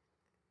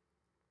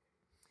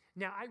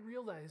 Now, I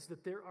realize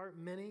that there are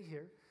many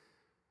here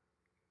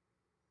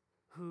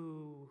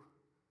who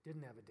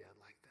didn't have a dad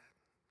like that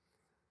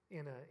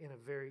in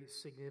a very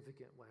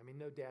significant way. I mean,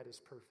 no dad is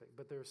perfect,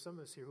 but there are some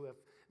of us here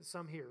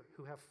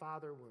who have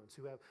father wounds,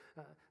 who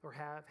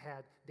have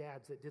had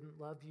dads that didn't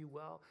love you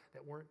well,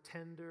 that weren't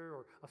tender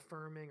or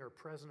affirming or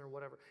present or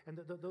whatever. And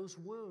those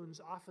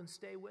wounds often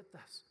stay with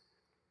us.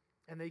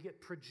 And they get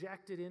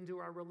projected into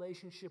our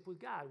relationship with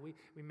God. We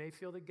may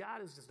feel that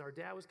God is distant. Our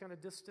dad was kind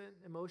of distant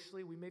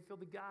emotionally. We may feel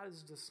that God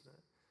is distant.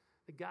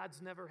 That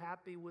God's never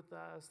happy with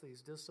us. That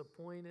he's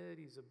disappointed.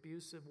 He's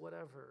abusive,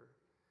 whatever.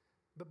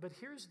 But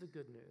here's the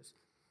good news.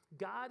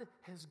 God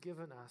has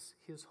given us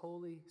his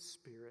Holy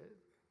Spirit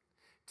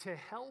to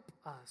help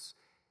us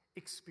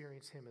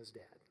experience him as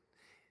Dad.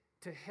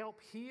 To help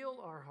heal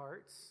our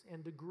hearts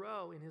and to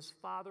grow in his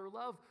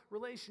father-love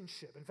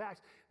relationship. In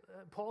fact,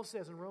 Paul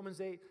says in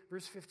Romans 8,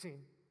 verse 15,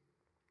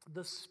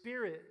 the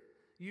Spirit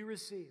you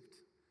received,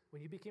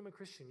 when you became a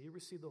Christian, you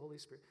received the Holy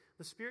Spirit.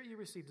 The Spirit you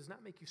received does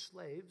not make you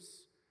slaves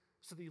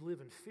so that you live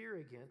in fear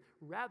again.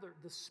 Rather,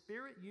 the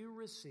Spirit you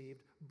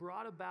received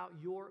brought about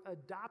your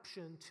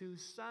adoption to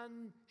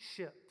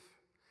sonship.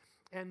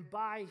 And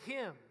by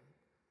him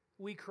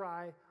we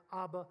cry,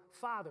 Abba,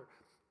 Father.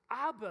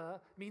 Abba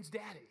means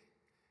daddy.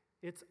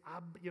 It's,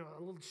 a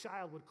little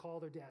child would call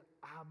their dad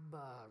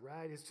Abba,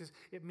 right?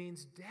 It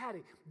means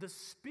daddy. The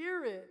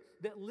Spirit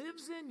that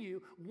lives in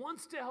you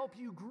wants to help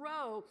you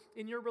grow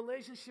in your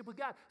relationship with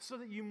God so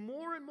that you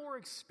more and more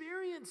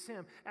experience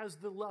him as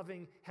the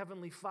loving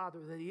Heavenly Father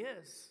that he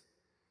is.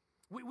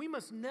 We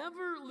must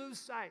never lose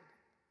sight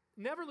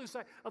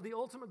of the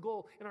ultimate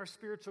goal in our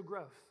spiritual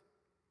growth.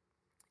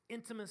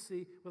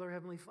 Intimacy with our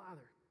Heavenly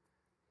Father.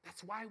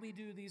 That's why we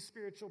do these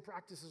spiritual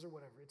practices or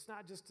whatever. It's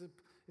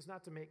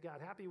not to make God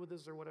happy with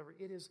us or whatever.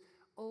 It is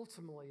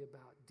ultimately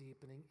about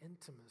deepening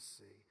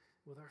intimacy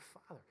with our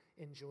Father,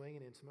 enjoying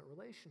an intimate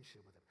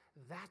relationship with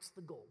him. That's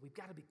the goal. We've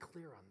got to be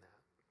clear on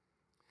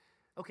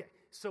that. Okay,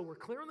 so we're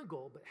clear on the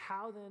goal, but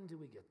how then do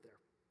we get there?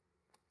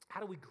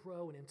 How do we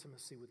grow in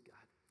intimacy with God?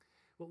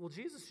 Well,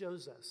 Jesus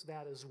shows us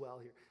that as well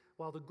here.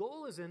 While the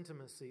goal is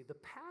intimacy, the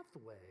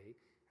pathway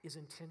is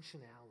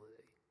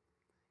intentionality.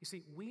 You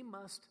see, we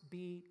must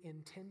be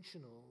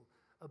intentional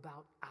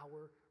about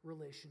our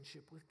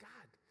relationship with God.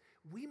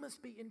 We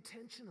must be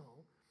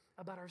intentional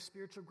about our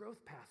spiritual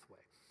growth pathway.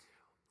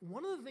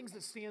 One of the things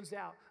that stands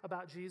out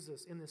about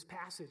Jesus in this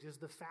passage is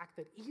the fact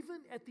that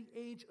even at the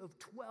age of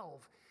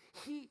 12,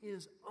 he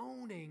is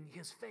owning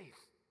his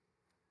faith.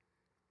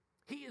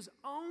 He is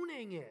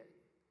owning it.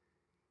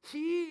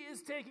 He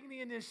is taking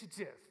the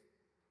initiative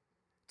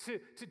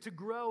to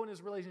grow in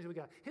his relationship with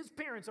God. His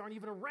parents aren't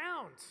even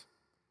around.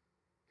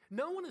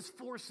 No one is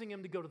forcing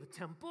him to go to the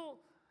temple.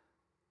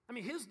 I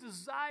mean, his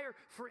desire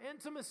for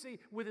intimacy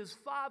with his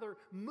Father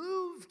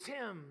moved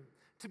him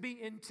to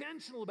be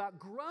intentional about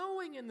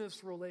growing in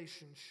this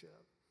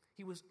relationship.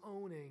 He was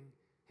owning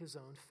his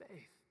own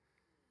faith.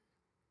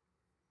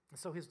 And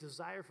so his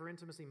desire for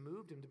intimacy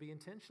moved him to be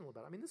intentional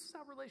about it. I mean, this is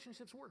how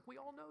relationships work. We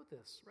all know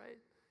this, right?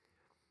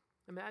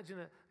 Imagine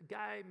a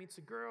guy meets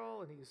a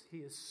girl and he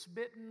is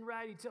smitten,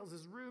 right? He tells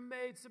his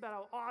roommates about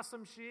how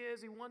awesome she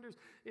is. He wonders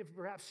if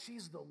perhaps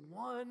she's the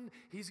one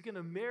he's going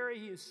to marry.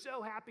 He is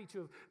so happy to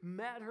have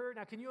met her.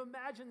 Now, can you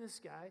imagine this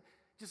guy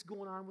just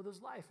going on with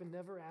his life and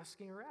never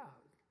asking her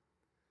out?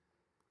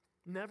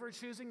 Never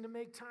choosing to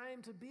make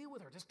time to be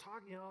with her. Just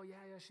talking,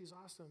 yeah, she's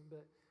awesome,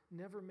 but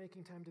never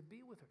making time to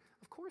be with her.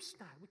 Of course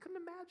not. We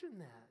couldn't imagine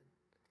that.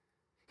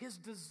 His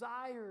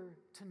desire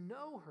to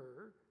know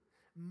her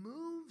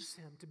moves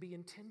him to be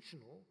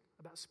intentional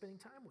about spending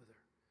time with her.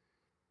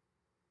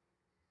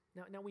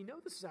 Now we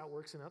know this is how it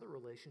works in other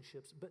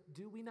relationships, but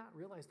do we not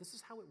realize this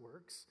is how it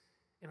works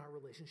in our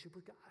relationship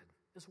with God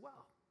as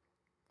well?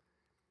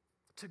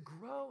 To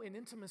grow in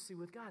intimacy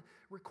with God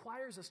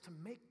requires us to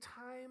make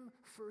time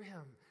for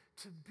him,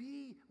 to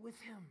be with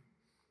him.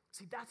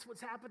 See, that's what's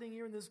happening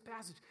here in this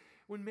passage.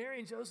 When Mary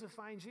and Joseph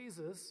find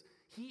Jesus,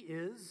 he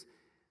is,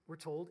 we're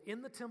told,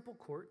 in the temple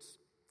courts,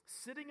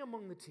 sitting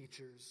among the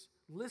teachers,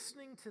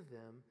 listening to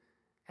them,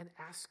 and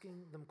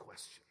asking them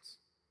questions.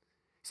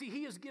 See,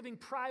 he is giving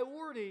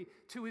priority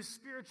to his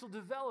spiritual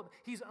development.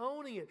 He's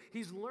owning it.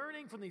 He's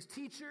learning from these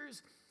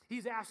teachers.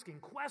 He's asking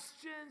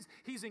questions.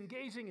 He's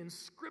engaging in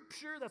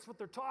Scripture. That's what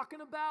they're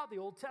talking about, the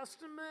Old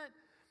Testament.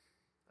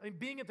 I mean,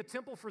 being at the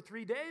temple for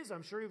 3 days,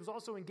 I'm sure he was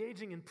also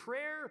engaging in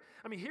prayer.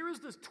 I mean, here is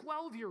this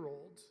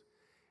 12-year-old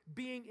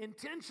being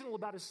intentional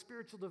about his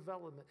spiritual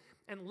development.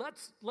 And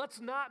let's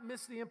not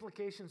miss the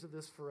implications of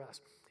this for us.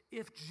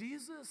 If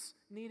Jesus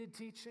needed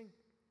teaching,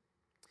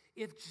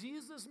 if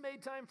Jesus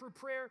made time for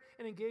prayer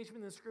and engagement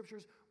in the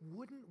Scriptures,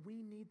 wouldn't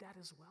we need that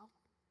as well?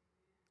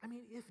 I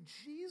mean, if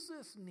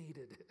Jesus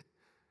needed it,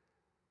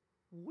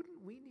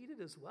 wouldn't we need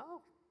it as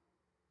well?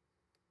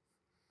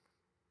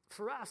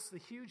 For us, the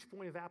huge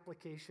point of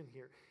application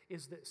here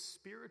is that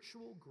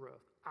spiritual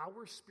growth,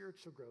 our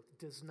spiritual growth,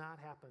 does not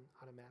happen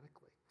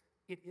automatically.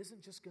 It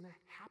isn't just going to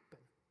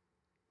happen.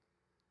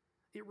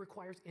 It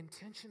requires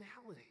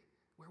intentionality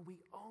where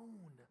we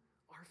own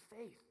our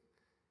faith.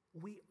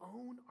 We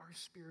own our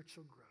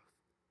spiritual growth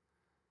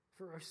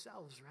for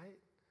ourselves, right?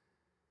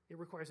 It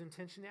requires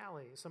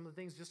intentionality. Some of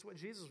the things, just what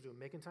Jesus was doing,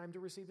 making time to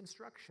receive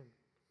instruction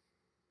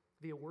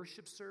via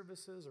worship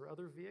services or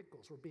other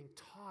vehicles. We're being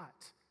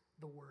taught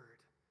the Word.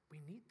 We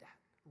need that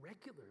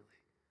regularly.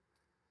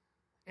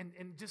 And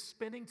just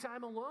spending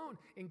time alone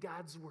in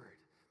God's Word.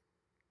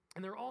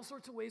 And there are all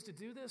sorts of ways to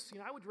do this.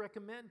 I would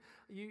recommend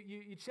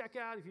you check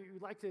out, if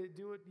you'd like to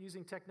do it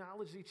using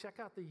technology, check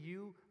out the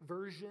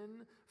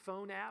YouVersion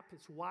phone app.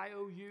 It's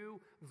YOU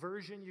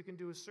version. You can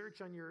do a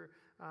search on your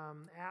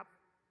app,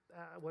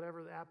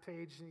 whatever the app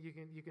page, and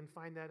you can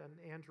find that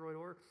on Android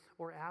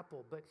or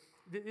Apple. But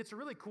it's a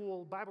really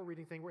cool Bible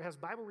reading thing where it has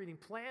Bible reading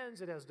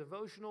plans, it has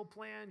devotional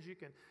plans, you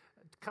can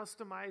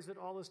customize it,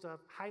 all this stuff.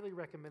 Highly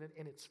recommend it,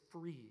 and it's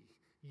free.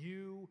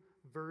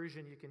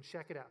 YouVersion, you can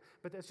check it out.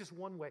 But that's just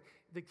one way.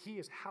 The key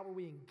is, how are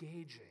we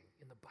engaging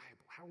in the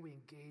Bible? How are we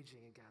engaging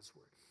in God's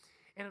Word?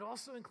 And it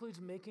also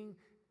includes making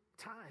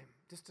time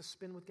just to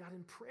spend with God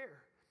in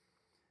prayer.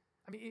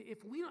 I mean,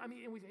 if we don't, I mean,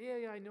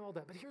 yeah, I know all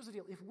that, but here's the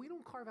deal. If we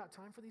don't carve out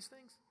time for these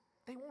things,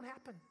 they won't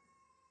happen.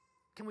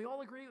 Can we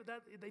all agree with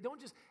that? They don't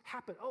just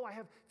happen. Oh, I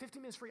have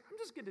 15 minutes free. I'm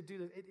just going to do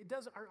this. It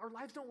doesn't, our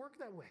lives don't work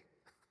that way,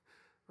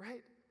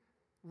 right?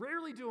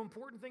 Rarely do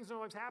important things in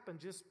our lives happen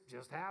just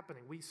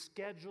happening. We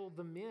schedule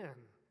them in.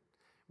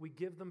 We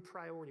give them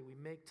priority. We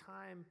make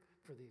time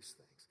for these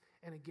things.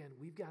 And again,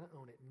 we've got to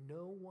own it.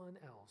 No one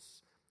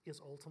else is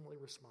ultimately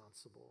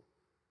responsible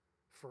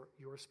for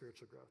your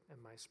spiritual growth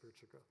and my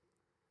spiritual growth.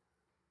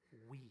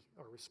 We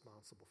are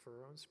responsible for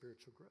our own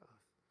spiritual growth.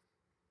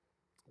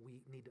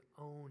 We need to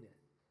own it.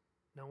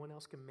 No one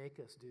else can make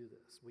us do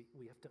this.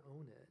 We have to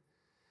own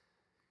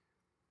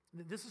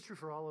it. This is true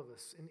for all of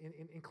us,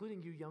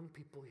 including you young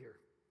people here.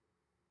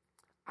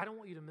 I don't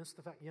want you to miss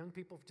the fact, young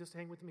people, just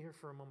hang with me here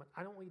for a moment.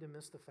 I don't want you to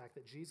miss the fact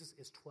that Jesus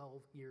is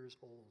 12 years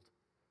old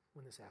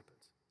when this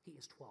happens. He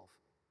is 12.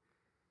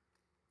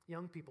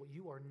 Young people,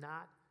 you are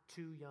not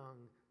too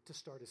young to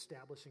start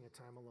establishing a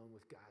time alone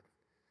with God.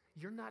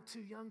 You're not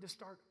too young to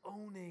start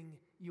owning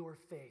your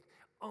faith,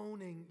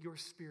 owning your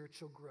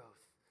spiritual growth.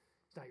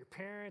 It's not your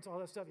parents, all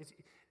that stuff.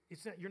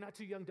 It's not, you're not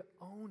too young to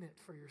own it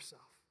for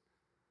yourself.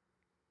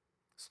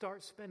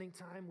 Start spending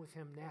time with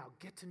him now.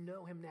 Get to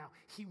know him now.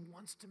 He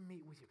wants to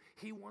meet with you.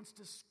 He wants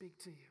to speak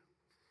to you.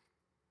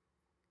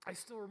 I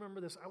still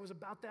remember this. I was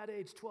about that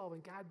age, 12,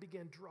 and God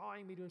began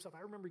drawing me to himself.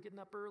 I remember getting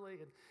up early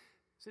and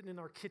sitting in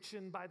our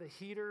kitchen by the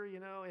heater,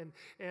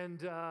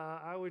 and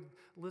I would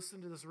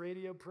listen to this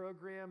radio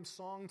program,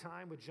 Song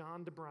Time with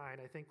John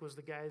DeBrine, I think was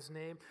the guy's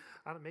name.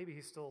 Maybe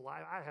he's still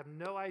alive. I have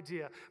no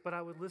idea. But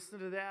I would listen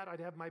to that.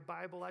 I'd have my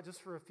Bible out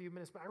just for a few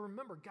minutes. But I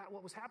remember God,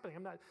 what was happening.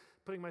 I'm not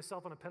putting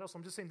myself on a pedestal.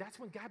 I'm just saying that's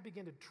when God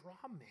began to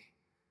draw me.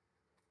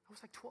 I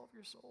was like 12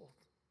 years old.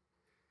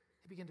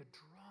 He began to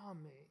draw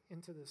me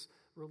into this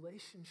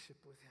relationship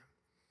with him.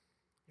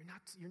 You're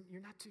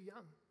not too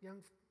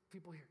young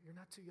people here. You're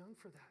not too young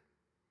for that.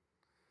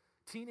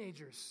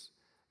 Teenagers,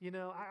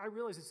 I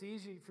realize it's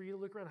easy for you to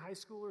look around high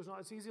schoolers.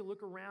 It's easy to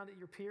look around at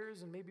your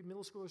peers and maybe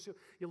middle schoolers too.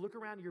 You look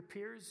around at your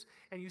peers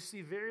and you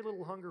see very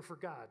little hunger for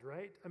God,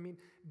 right? I mean,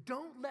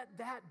 don't let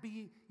that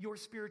be your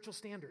spiritual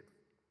standard.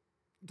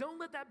 Don't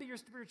let that be your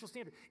spiritual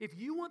standard. If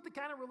you want the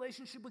kind of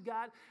relationship with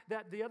God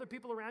that the other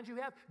people around you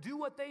have, do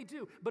what they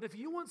do. But if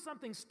you want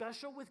something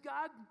special with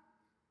God,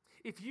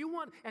 if you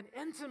want an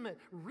intimate,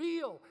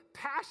 real,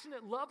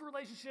 passionate love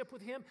relationship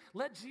with him,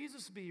 let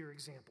Jesus be your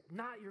example,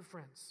 not your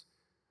friends.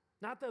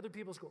 Not the other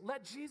people at school.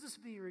 Let Jesus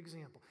be your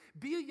example.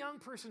 Be a young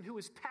person who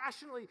is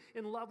passionately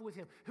in love with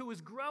him, who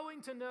is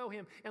growing to know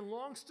him and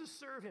longs to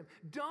serve him.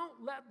 Don't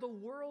let the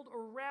world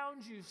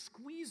around you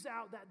squeeze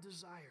out that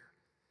desire,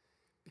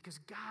 because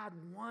God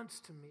wants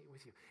to meet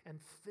with you and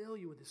fill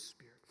you with his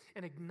Spirit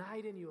and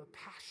ignite in you a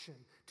passion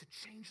to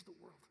change the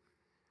world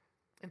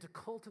and to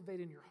cultivate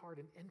in your heart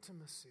an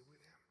intimacy with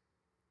him.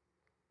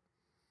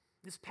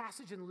 This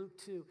passage in Luke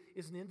 2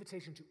 is an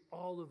invitation to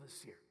all of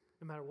us here,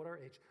 no matter what our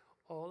age.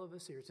 All of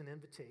us here, it's an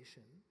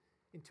invitation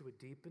into a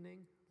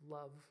deepening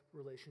love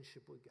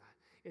relationship with God.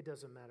 It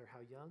doesn't matter how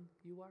young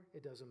you are.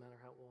 It doesn't matter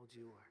how old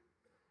you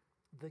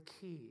are. The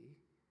key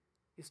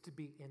is to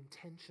be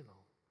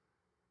intentional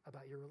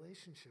about your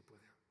relationship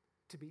with him,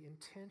 to be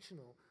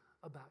intentional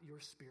about your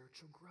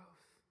spiritual growth.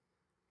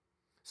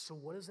 So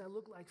what does that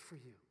look like for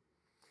you?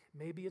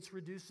 Maybe it's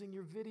reducing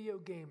your video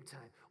game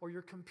time or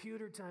your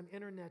computer time,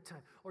 internet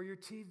time, or your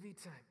TV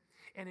time,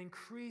 and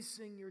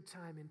increasing your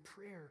time in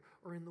prayer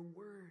or in the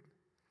Word.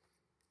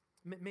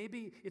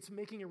 Maybe it's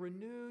making a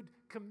renewed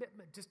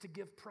commitment just to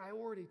give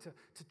priority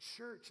to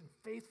church and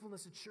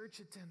faithfulness to church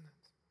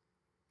attendance.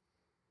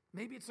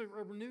 Maybe it's a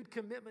renewed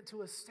commitment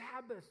to a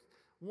Sabbath,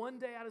 one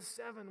day out of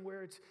 7,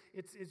 where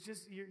it's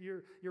just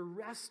you're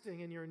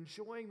resting and you're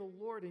enjoying the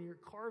Lord and you're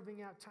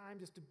carving out time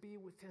just to be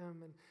with him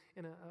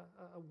in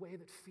a way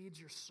that feeds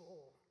your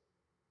soul.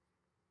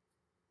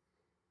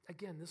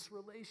 Again, this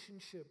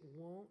relationship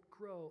won't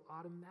grow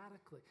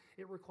automatically.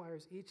 It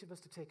requires each of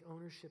us to take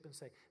ownership and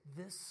say,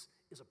 this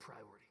is a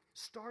priority.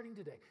 Starting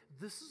today,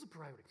 this is a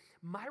priority.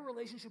 My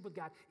relationship with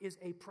God is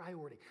a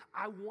priority.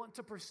 I want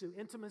to pursue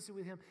intimacy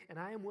with him, and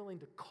I am willing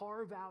to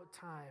carve out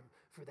time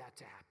for that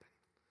to happen.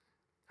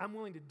 I'm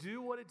willing to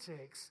do what it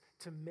takes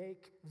to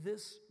make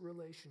this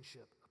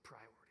relationship a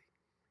priority.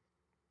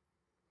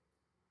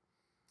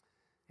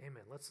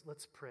 Amen.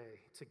 Let's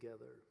pray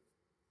together.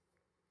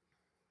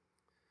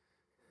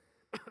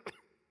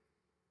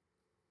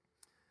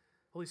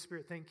 Holy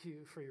Spirit, thank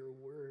you for your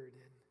word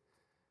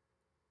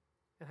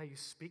and how you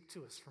speak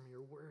to us from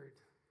your word.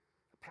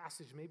 A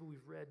passage maybe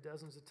we've read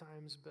dozens of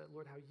times, but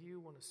Lord, how you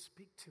want to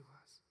speak to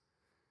us.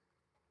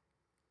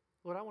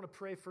 Lord, I want to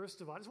pray first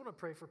of all. I just want to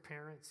pray for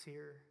parents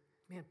here.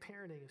 Man,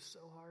 parenting is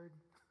so hard.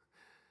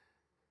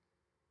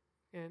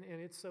 And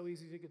it's so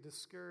easy to get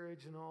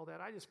discouraged and all that.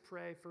 I just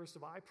pray, first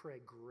of all, I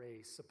pray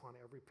grace upon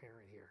every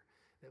parent here,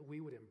 that we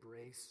would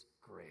embrace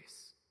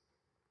grace.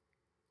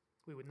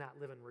 We would not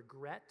live in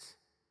regret.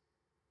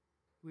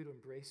 We would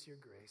embrace your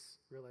grace,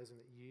 realizing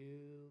that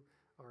you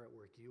are at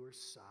work. You are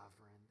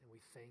sovereign, and we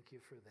thank you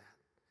for that.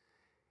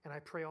 And I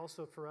pray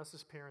also for us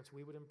as parents,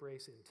 we would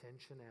embrace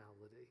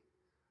intentionality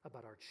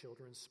about our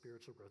children's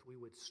spiritual growth. We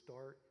would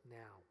start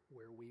now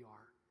where we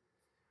are.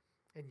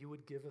 And you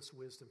would give us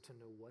wisdom to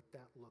know what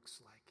that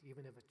looks like,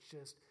 even if it's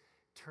just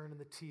turning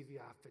the TV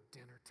off at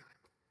dinner time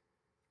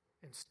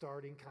and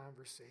starting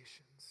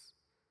conversations,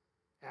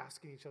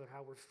 asking each other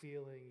how we're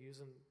feeling,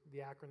 using the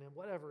acronym,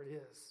 whatever it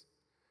is.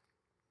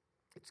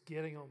 It's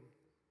getting them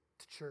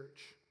to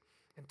church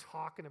and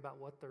talking about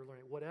what they're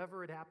learning,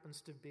 whatever it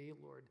happens to be,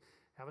 Lord,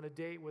 having a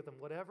date with them,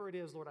 whatever it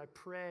is, Lord, I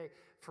pray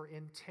for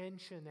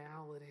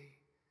intentionality.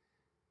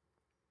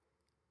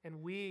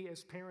 And we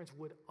as parents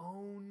would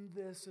own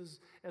this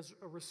as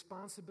a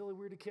responsibility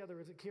we're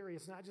together to carry.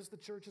 It's not just the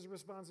church's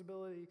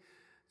responsibility,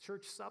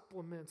 church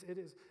supplements. It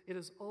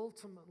is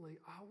ultimately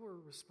our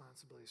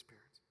responsibility as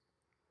parents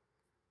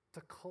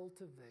to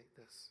cultivate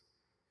this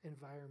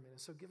environment. And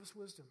so give us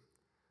wisdom.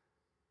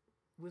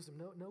 Wisdom,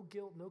 no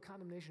guilt, no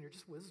condemnation here,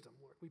 just wisdom,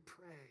 Lord. We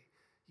pray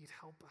you'd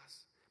help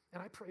us.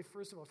 And I pray,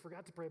 first of all, I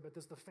forgot to pray about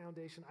this, the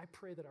foundation. I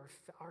pray that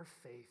our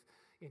faith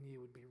in you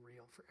would be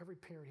real. For every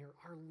parent here,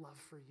 our love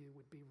for you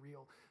would be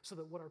real, so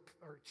that what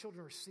our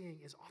children are seeing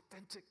is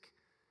authentic.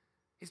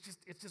 It's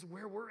just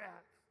where we're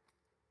at.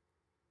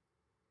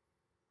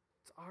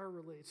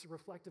 It's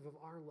reflective of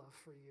our love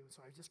for you.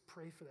 So I just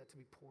pray for that to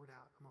be poured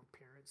out among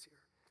parents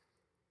here.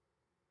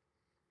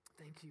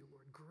 Thank you,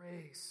 Lord.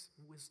 Grace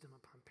and wisdom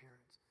upon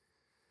parents.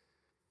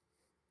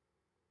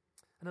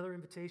 Another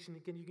invitation,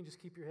 again, you can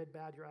just keep your head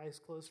bowed, your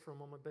eyes closed for a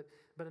moment,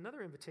 but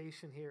another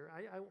invitation here.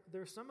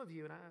 There are some of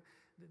you, and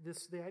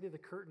the idea of the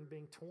curtain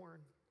being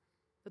torn,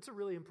 that's a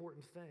really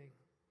important thing.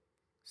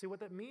 See, what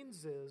that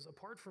means is,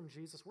 apart from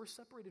Jesus, we're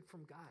separated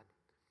from God.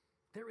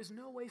 There is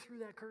no way through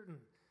that curtain.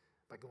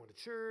 By going to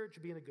church,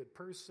 being a good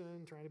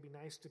person, trying to be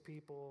nice to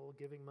people,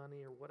 giving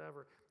money or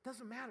whatever. It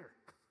doesn't matter.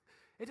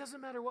 It doesn't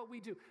matter what we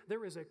do.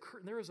 There is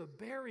a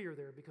barrier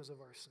there because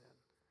of our sin.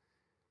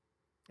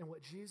 And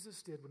what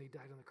Jesus did when he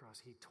died on the cross,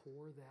 he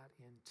tore that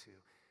into,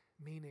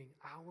 meaning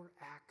our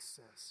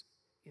access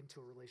into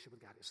a relationship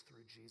with God is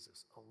through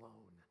Jesus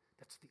alone.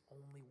 That's the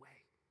only way.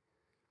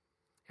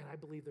 And I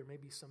believe there may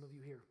be some of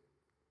you here,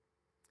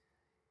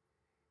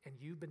 and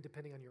you've been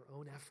depending on your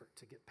own effort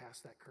to get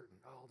past that curtain.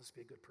 Oh, I'll just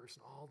be a good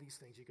person. All these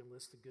things, you can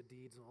list the good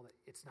deeds and all that.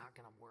 It's not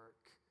going to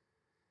work.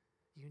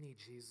 You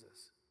need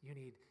Jesus. You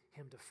need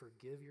him to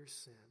forgive your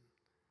sin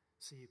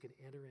so you can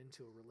enter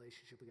into a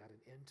relationship with God,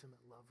 an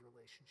intimate love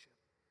relationship.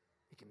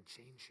 He can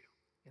change you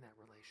in that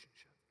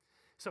relationship.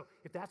 So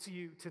if that's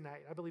you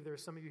tonight, I believe there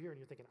are some of you here and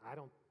you're thinking, I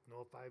don't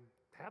know if I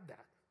have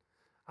that.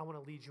 I want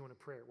to lead you in a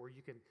prayer where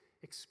you can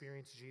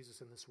experience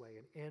Jesus in this way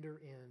and enter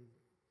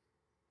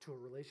into a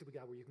relationship with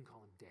God where you can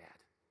call him Dad.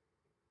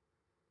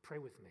 Pray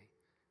with me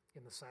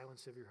in the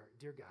silence of your heart.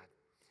 Dear God,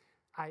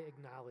 I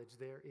acknowledge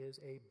there is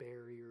a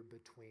barrier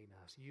between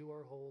us. You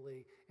are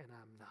holy and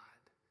I'm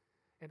not.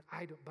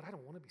 But I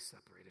don't want to be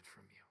separated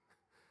from you.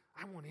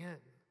 I want in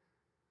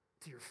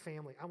to your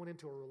family. I went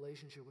into a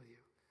relationship with you.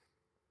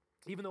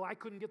 Even though I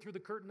couldn't get through the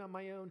curtain on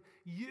my own,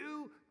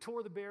 you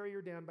tore the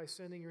barrier down by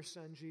sending your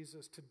son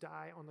Jesus to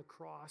die on the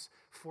cross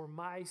for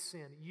my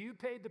sin. You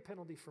paid the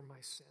penalty for my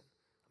sin.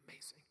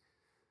 Amazing.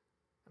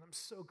 And I'm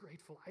so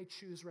grateful. I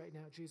choose right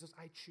now, Jesus,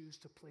 I choose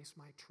to place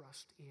my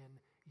trust in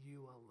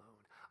you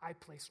alone. I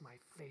place my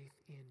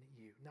faith in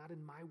you, not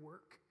in my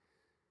work,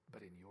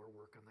 but in your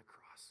work on the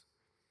cross.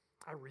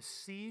 I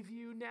receive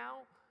you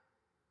now.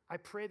 I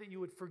pray that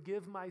you would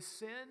forgive my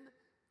sin,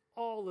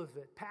 all of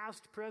it,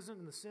 past, present,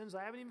 and the sins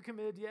I haven't even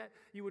committed yet.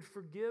 You would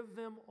forgive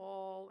them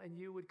all, and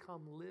you would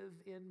come live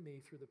in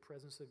me through the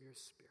presence of your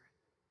Spirit.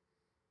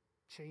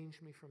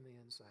 Change me from the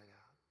inside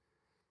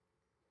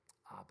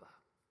out. Abba,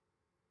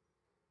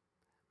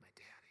 my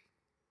daddy.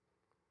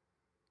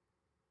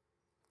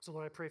 So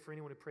Lord, I pray for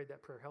anyone who prayed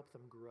that prayer, help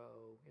them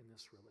grow in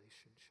this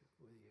relationship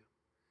with you.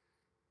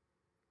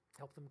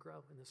 Help them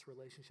grow in this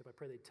relationship. I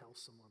pray they tell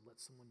someone, let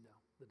someone know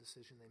the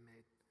decision they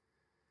made.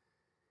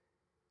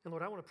 And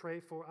Lord, I want to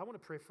pray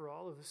for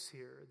all of us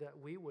here that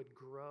we would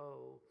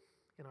grow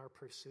in our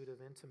pursuit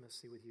of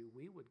intimacy with you.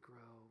 We would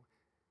grow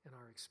in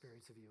our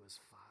experience of you as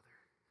Father.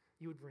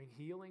 You would bring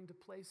healing to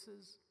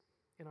places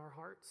in our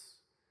hearts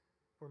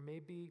where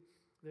maybe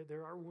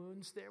there are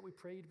wounds there. We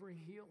pray you'd bring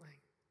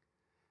healing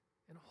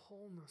and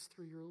wholeness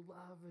through your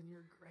love and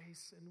your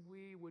grace, and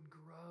we would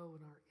grow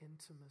in our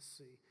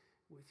intimacy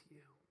with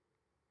you.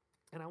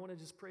 And I want to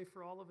just pray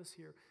for all of us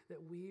here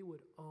that we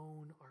would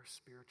own our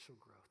spiritual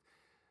growth.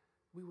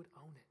 We would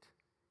own it,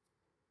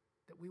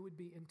 that we would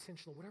be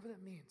intentional, whatever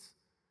that means.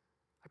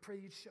 I pray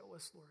you'd show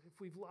us, Lord.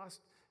 If we've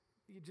lost,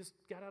 you just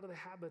got out of the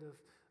habit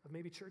of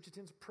maybe church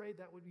attendance, pray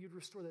that you'd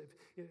restore that,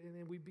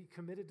 and we'd be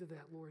committed to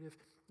that, Lord. If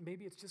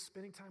maybe it's just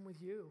spending time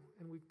with you,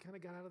 and we've kind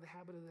of got out of the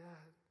habit of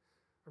that,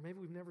 or maybe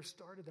we've never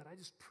started that, I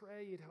just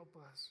pray you'd help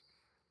us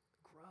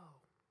grow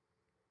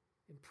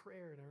in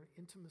prayer and our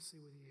intimacy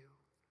with you,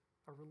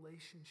 our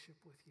relationship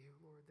with you,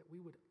 Lord, that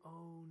we would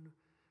own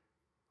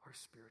our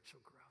spiritual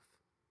growth.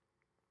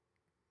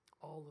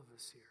 All of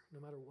us here, no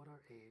matter what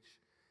our age,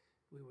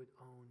 we would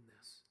own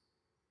this.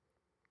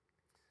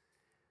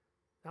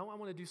 Now I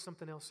want to do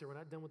something else here. We're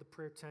not done with the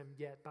prayer time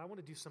yet, but I want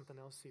to do something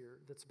else here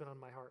that's been on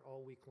my heart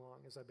all week long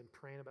as I've been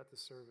praying about the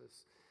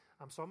service.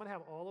 So I'm going to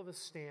have all of us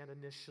stand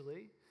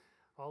initially.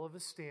 All of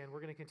us stand.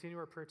 We're going to continue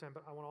our prayer time,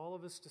 but I want all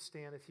of us to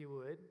stand, if you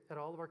would, at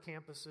all of our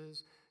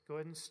campuses. Go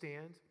ahead and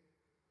stand.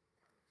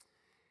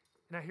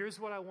 Now, here's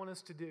what I want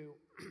us to do.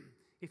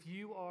 If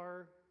you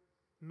are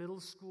middle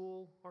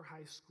school or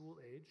high school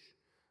age,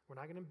 we're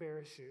not going to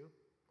embarrass you,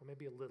 or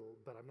maybe a little,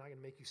 but I'm not going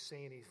to make you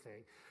say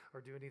anything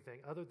or do anything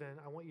other than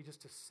I want you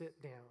just to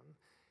sit down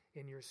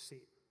in your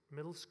seat.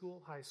 Middle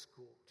school, high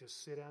school,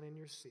 just sit down in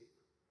your seat,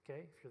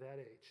 okay, if you're that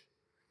age.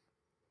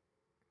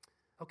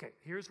 Okay,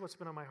 here's what's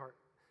been on my heart.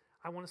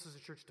 I want us as a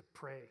church to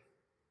pray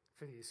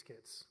for these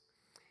kids.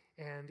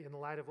 And in the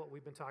light of what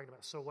we've been talking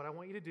about. So what I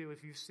want you to do,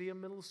 if you see a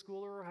middle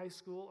schooler or high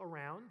school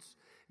around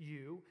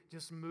you,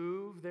 just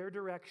move their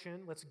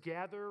direction. Let's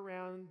gather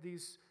around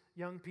these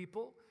young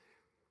people.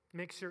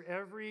 Make sure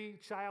every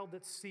child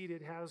that's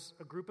seated has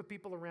a group of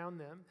people around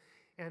them.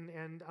 And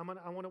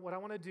what I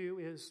want to do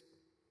is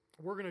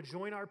we're going to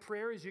join our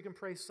prayers. You can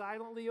pray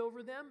silently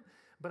over them,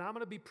 but I'm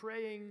going to be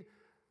praying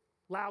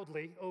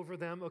loudly over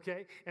them,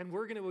 okay? And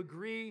we're going to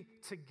agree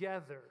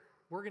together.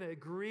 We're going to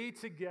agree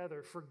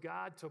together for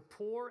God to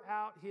pour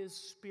out His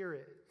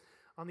Spirit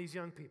on these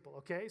young people,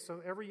 okay?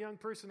 So every young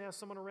person has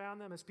someone around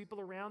them, has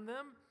people around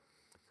them.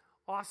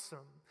 Awesome.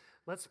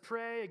 Let's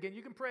pray. Again,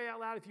 you can pray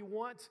out loud if you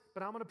want,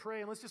 but I'm going to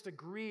pray and let's just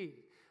agree.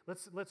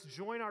 Let's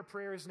join our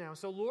prayers now.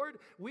 So Lord,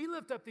 we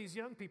lift up these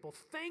young people.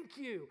 Thank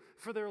you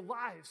for their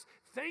lives.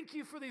 Thank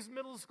you for these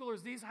middle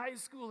schoolers, these high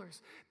schoolers.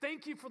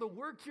 Thank you for the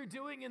work you're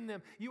doing in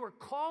them. You are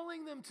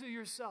calling them to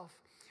yourself.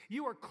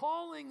 You are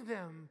calling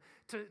them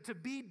to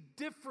be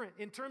different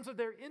in terms of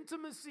their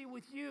intimacy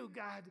with you,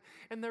 God,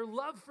 and their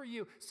love for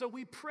you. So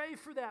we pray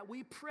for that.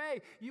 We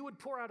pray you would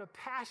pour out a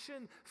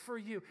passion for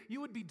you.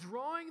 You would be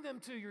drawing them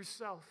to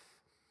yourself.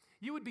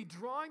 You would be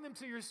drawing them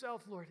to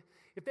yourself, Lord.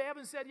 If they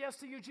haven't said yes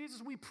to you,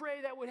 Jesus, we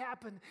pray that would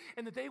happen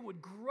and that they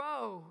would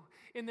grow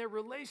in their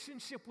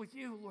relationship with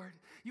you, Lord.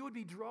 You would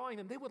be drawing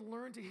them. They would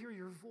learn to hear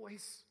your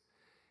voice.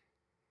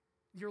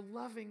 Your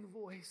loving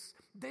voice.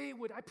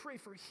 I pray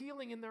for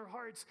healing in their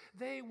hearts.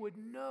 They would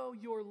know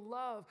your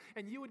love,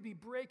 and you would be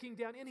breaking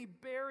down any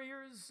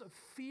barriers of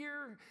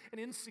fear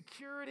and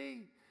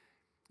insecurity.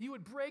 You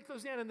would break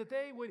those down, and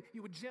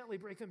you would gently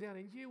break them down,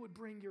 and you would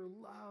bring your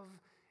love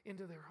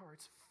into their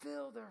hearts.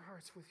 Fill their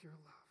hearts with your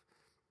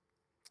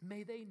love.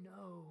 May they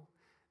know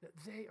that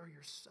they are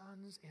your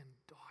sons and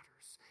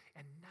daughters,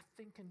 and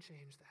nothing can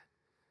change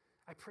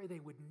that. I pray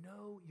they would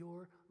know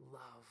your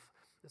love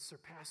that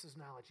surpasses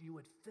knowledge. You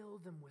would fill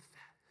them with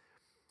that.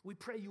 We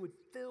pray you would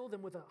fill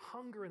them with a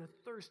hunger and a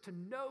thirst to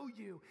know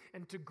you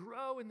and to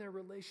grow in their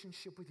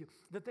relationship with you,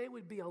 that they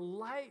would be a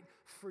light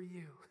for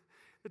you,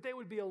 that they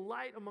would be a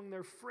light among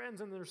their friends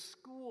and their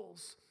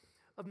schools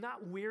of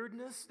not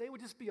weirdness. They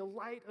would just be a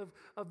light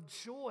of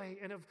joy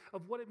and of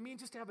what it means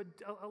just to have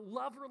a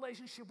love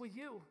relationship with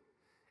you.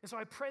 And so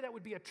I pray that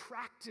would be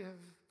attractive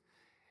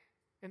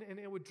and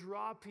it would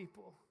draw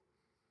people.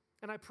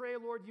 And I pray,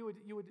 Lord, you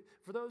would,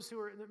 for those who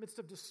are in the midst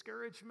of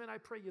discouragement, I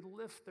pray you'd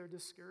lift their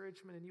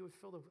discouragement and you would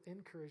fill them with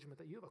encouragement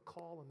that you have a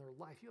call in their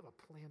life. You have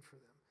a plan for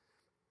them.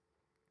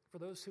 For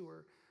those who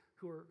are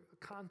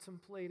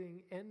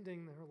contemplating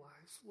ending their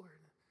lives, Lord,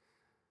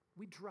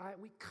 we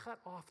cut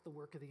off the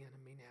work of the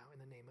enemy now in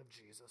the name of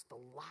Jesus, the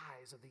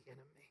lies of the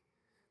enemy,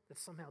 that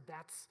somehow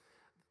that's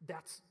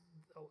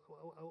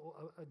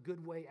a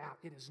good way out.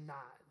 It is not.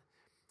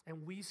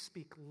 And we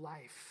speak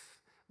life.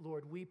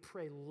 Lord, we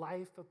pray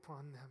life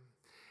upon them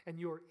and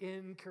your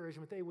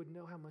encouragement. They would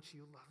know how much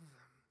you love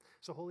them.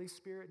 So Holy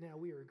Spirit, now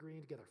we are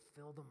agreeing together.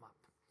 Fill them up.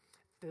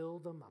 Fill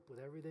them up with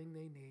everything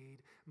they need,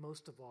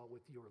 most of all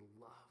with your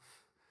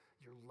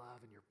love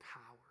and your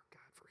power,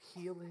 God, for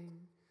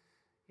healing.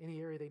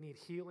 Any area they need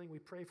healing, we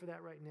pray for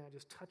that right now.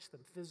 Just touch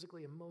them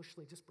physically,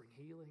 emotionally. Just bring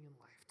healing and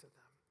life to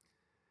them.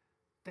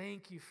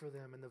 Thank you for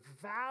them and the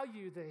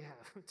value they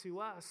have to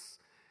us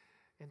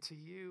and to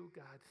you,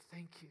 God.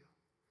 Thank you.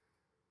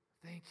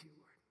 Thank you,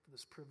 Lord, for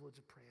this privilege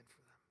of praying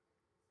for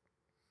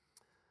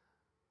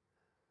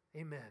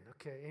them. Amen.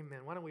 Okay, amen.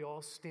 Why don't we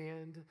all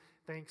stand?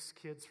 Thanks,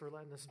 kids, for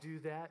letting us do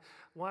that.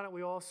 Why don't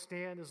we all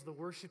stand as the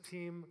worship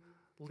team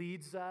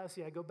leads us?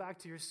 Yeah, go back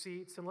to your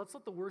seats, and let's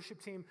let the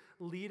worship team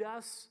lead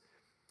us.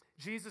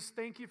 Jesus,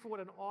 thank you for what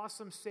an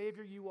awesome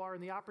Savior you are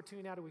and the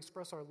opportunity now to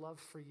express our love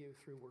for you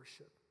through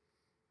worship.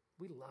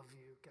 We love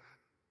you, God.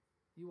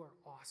 You are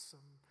awesome.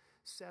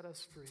 Set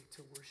us free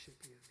to worship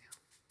you now.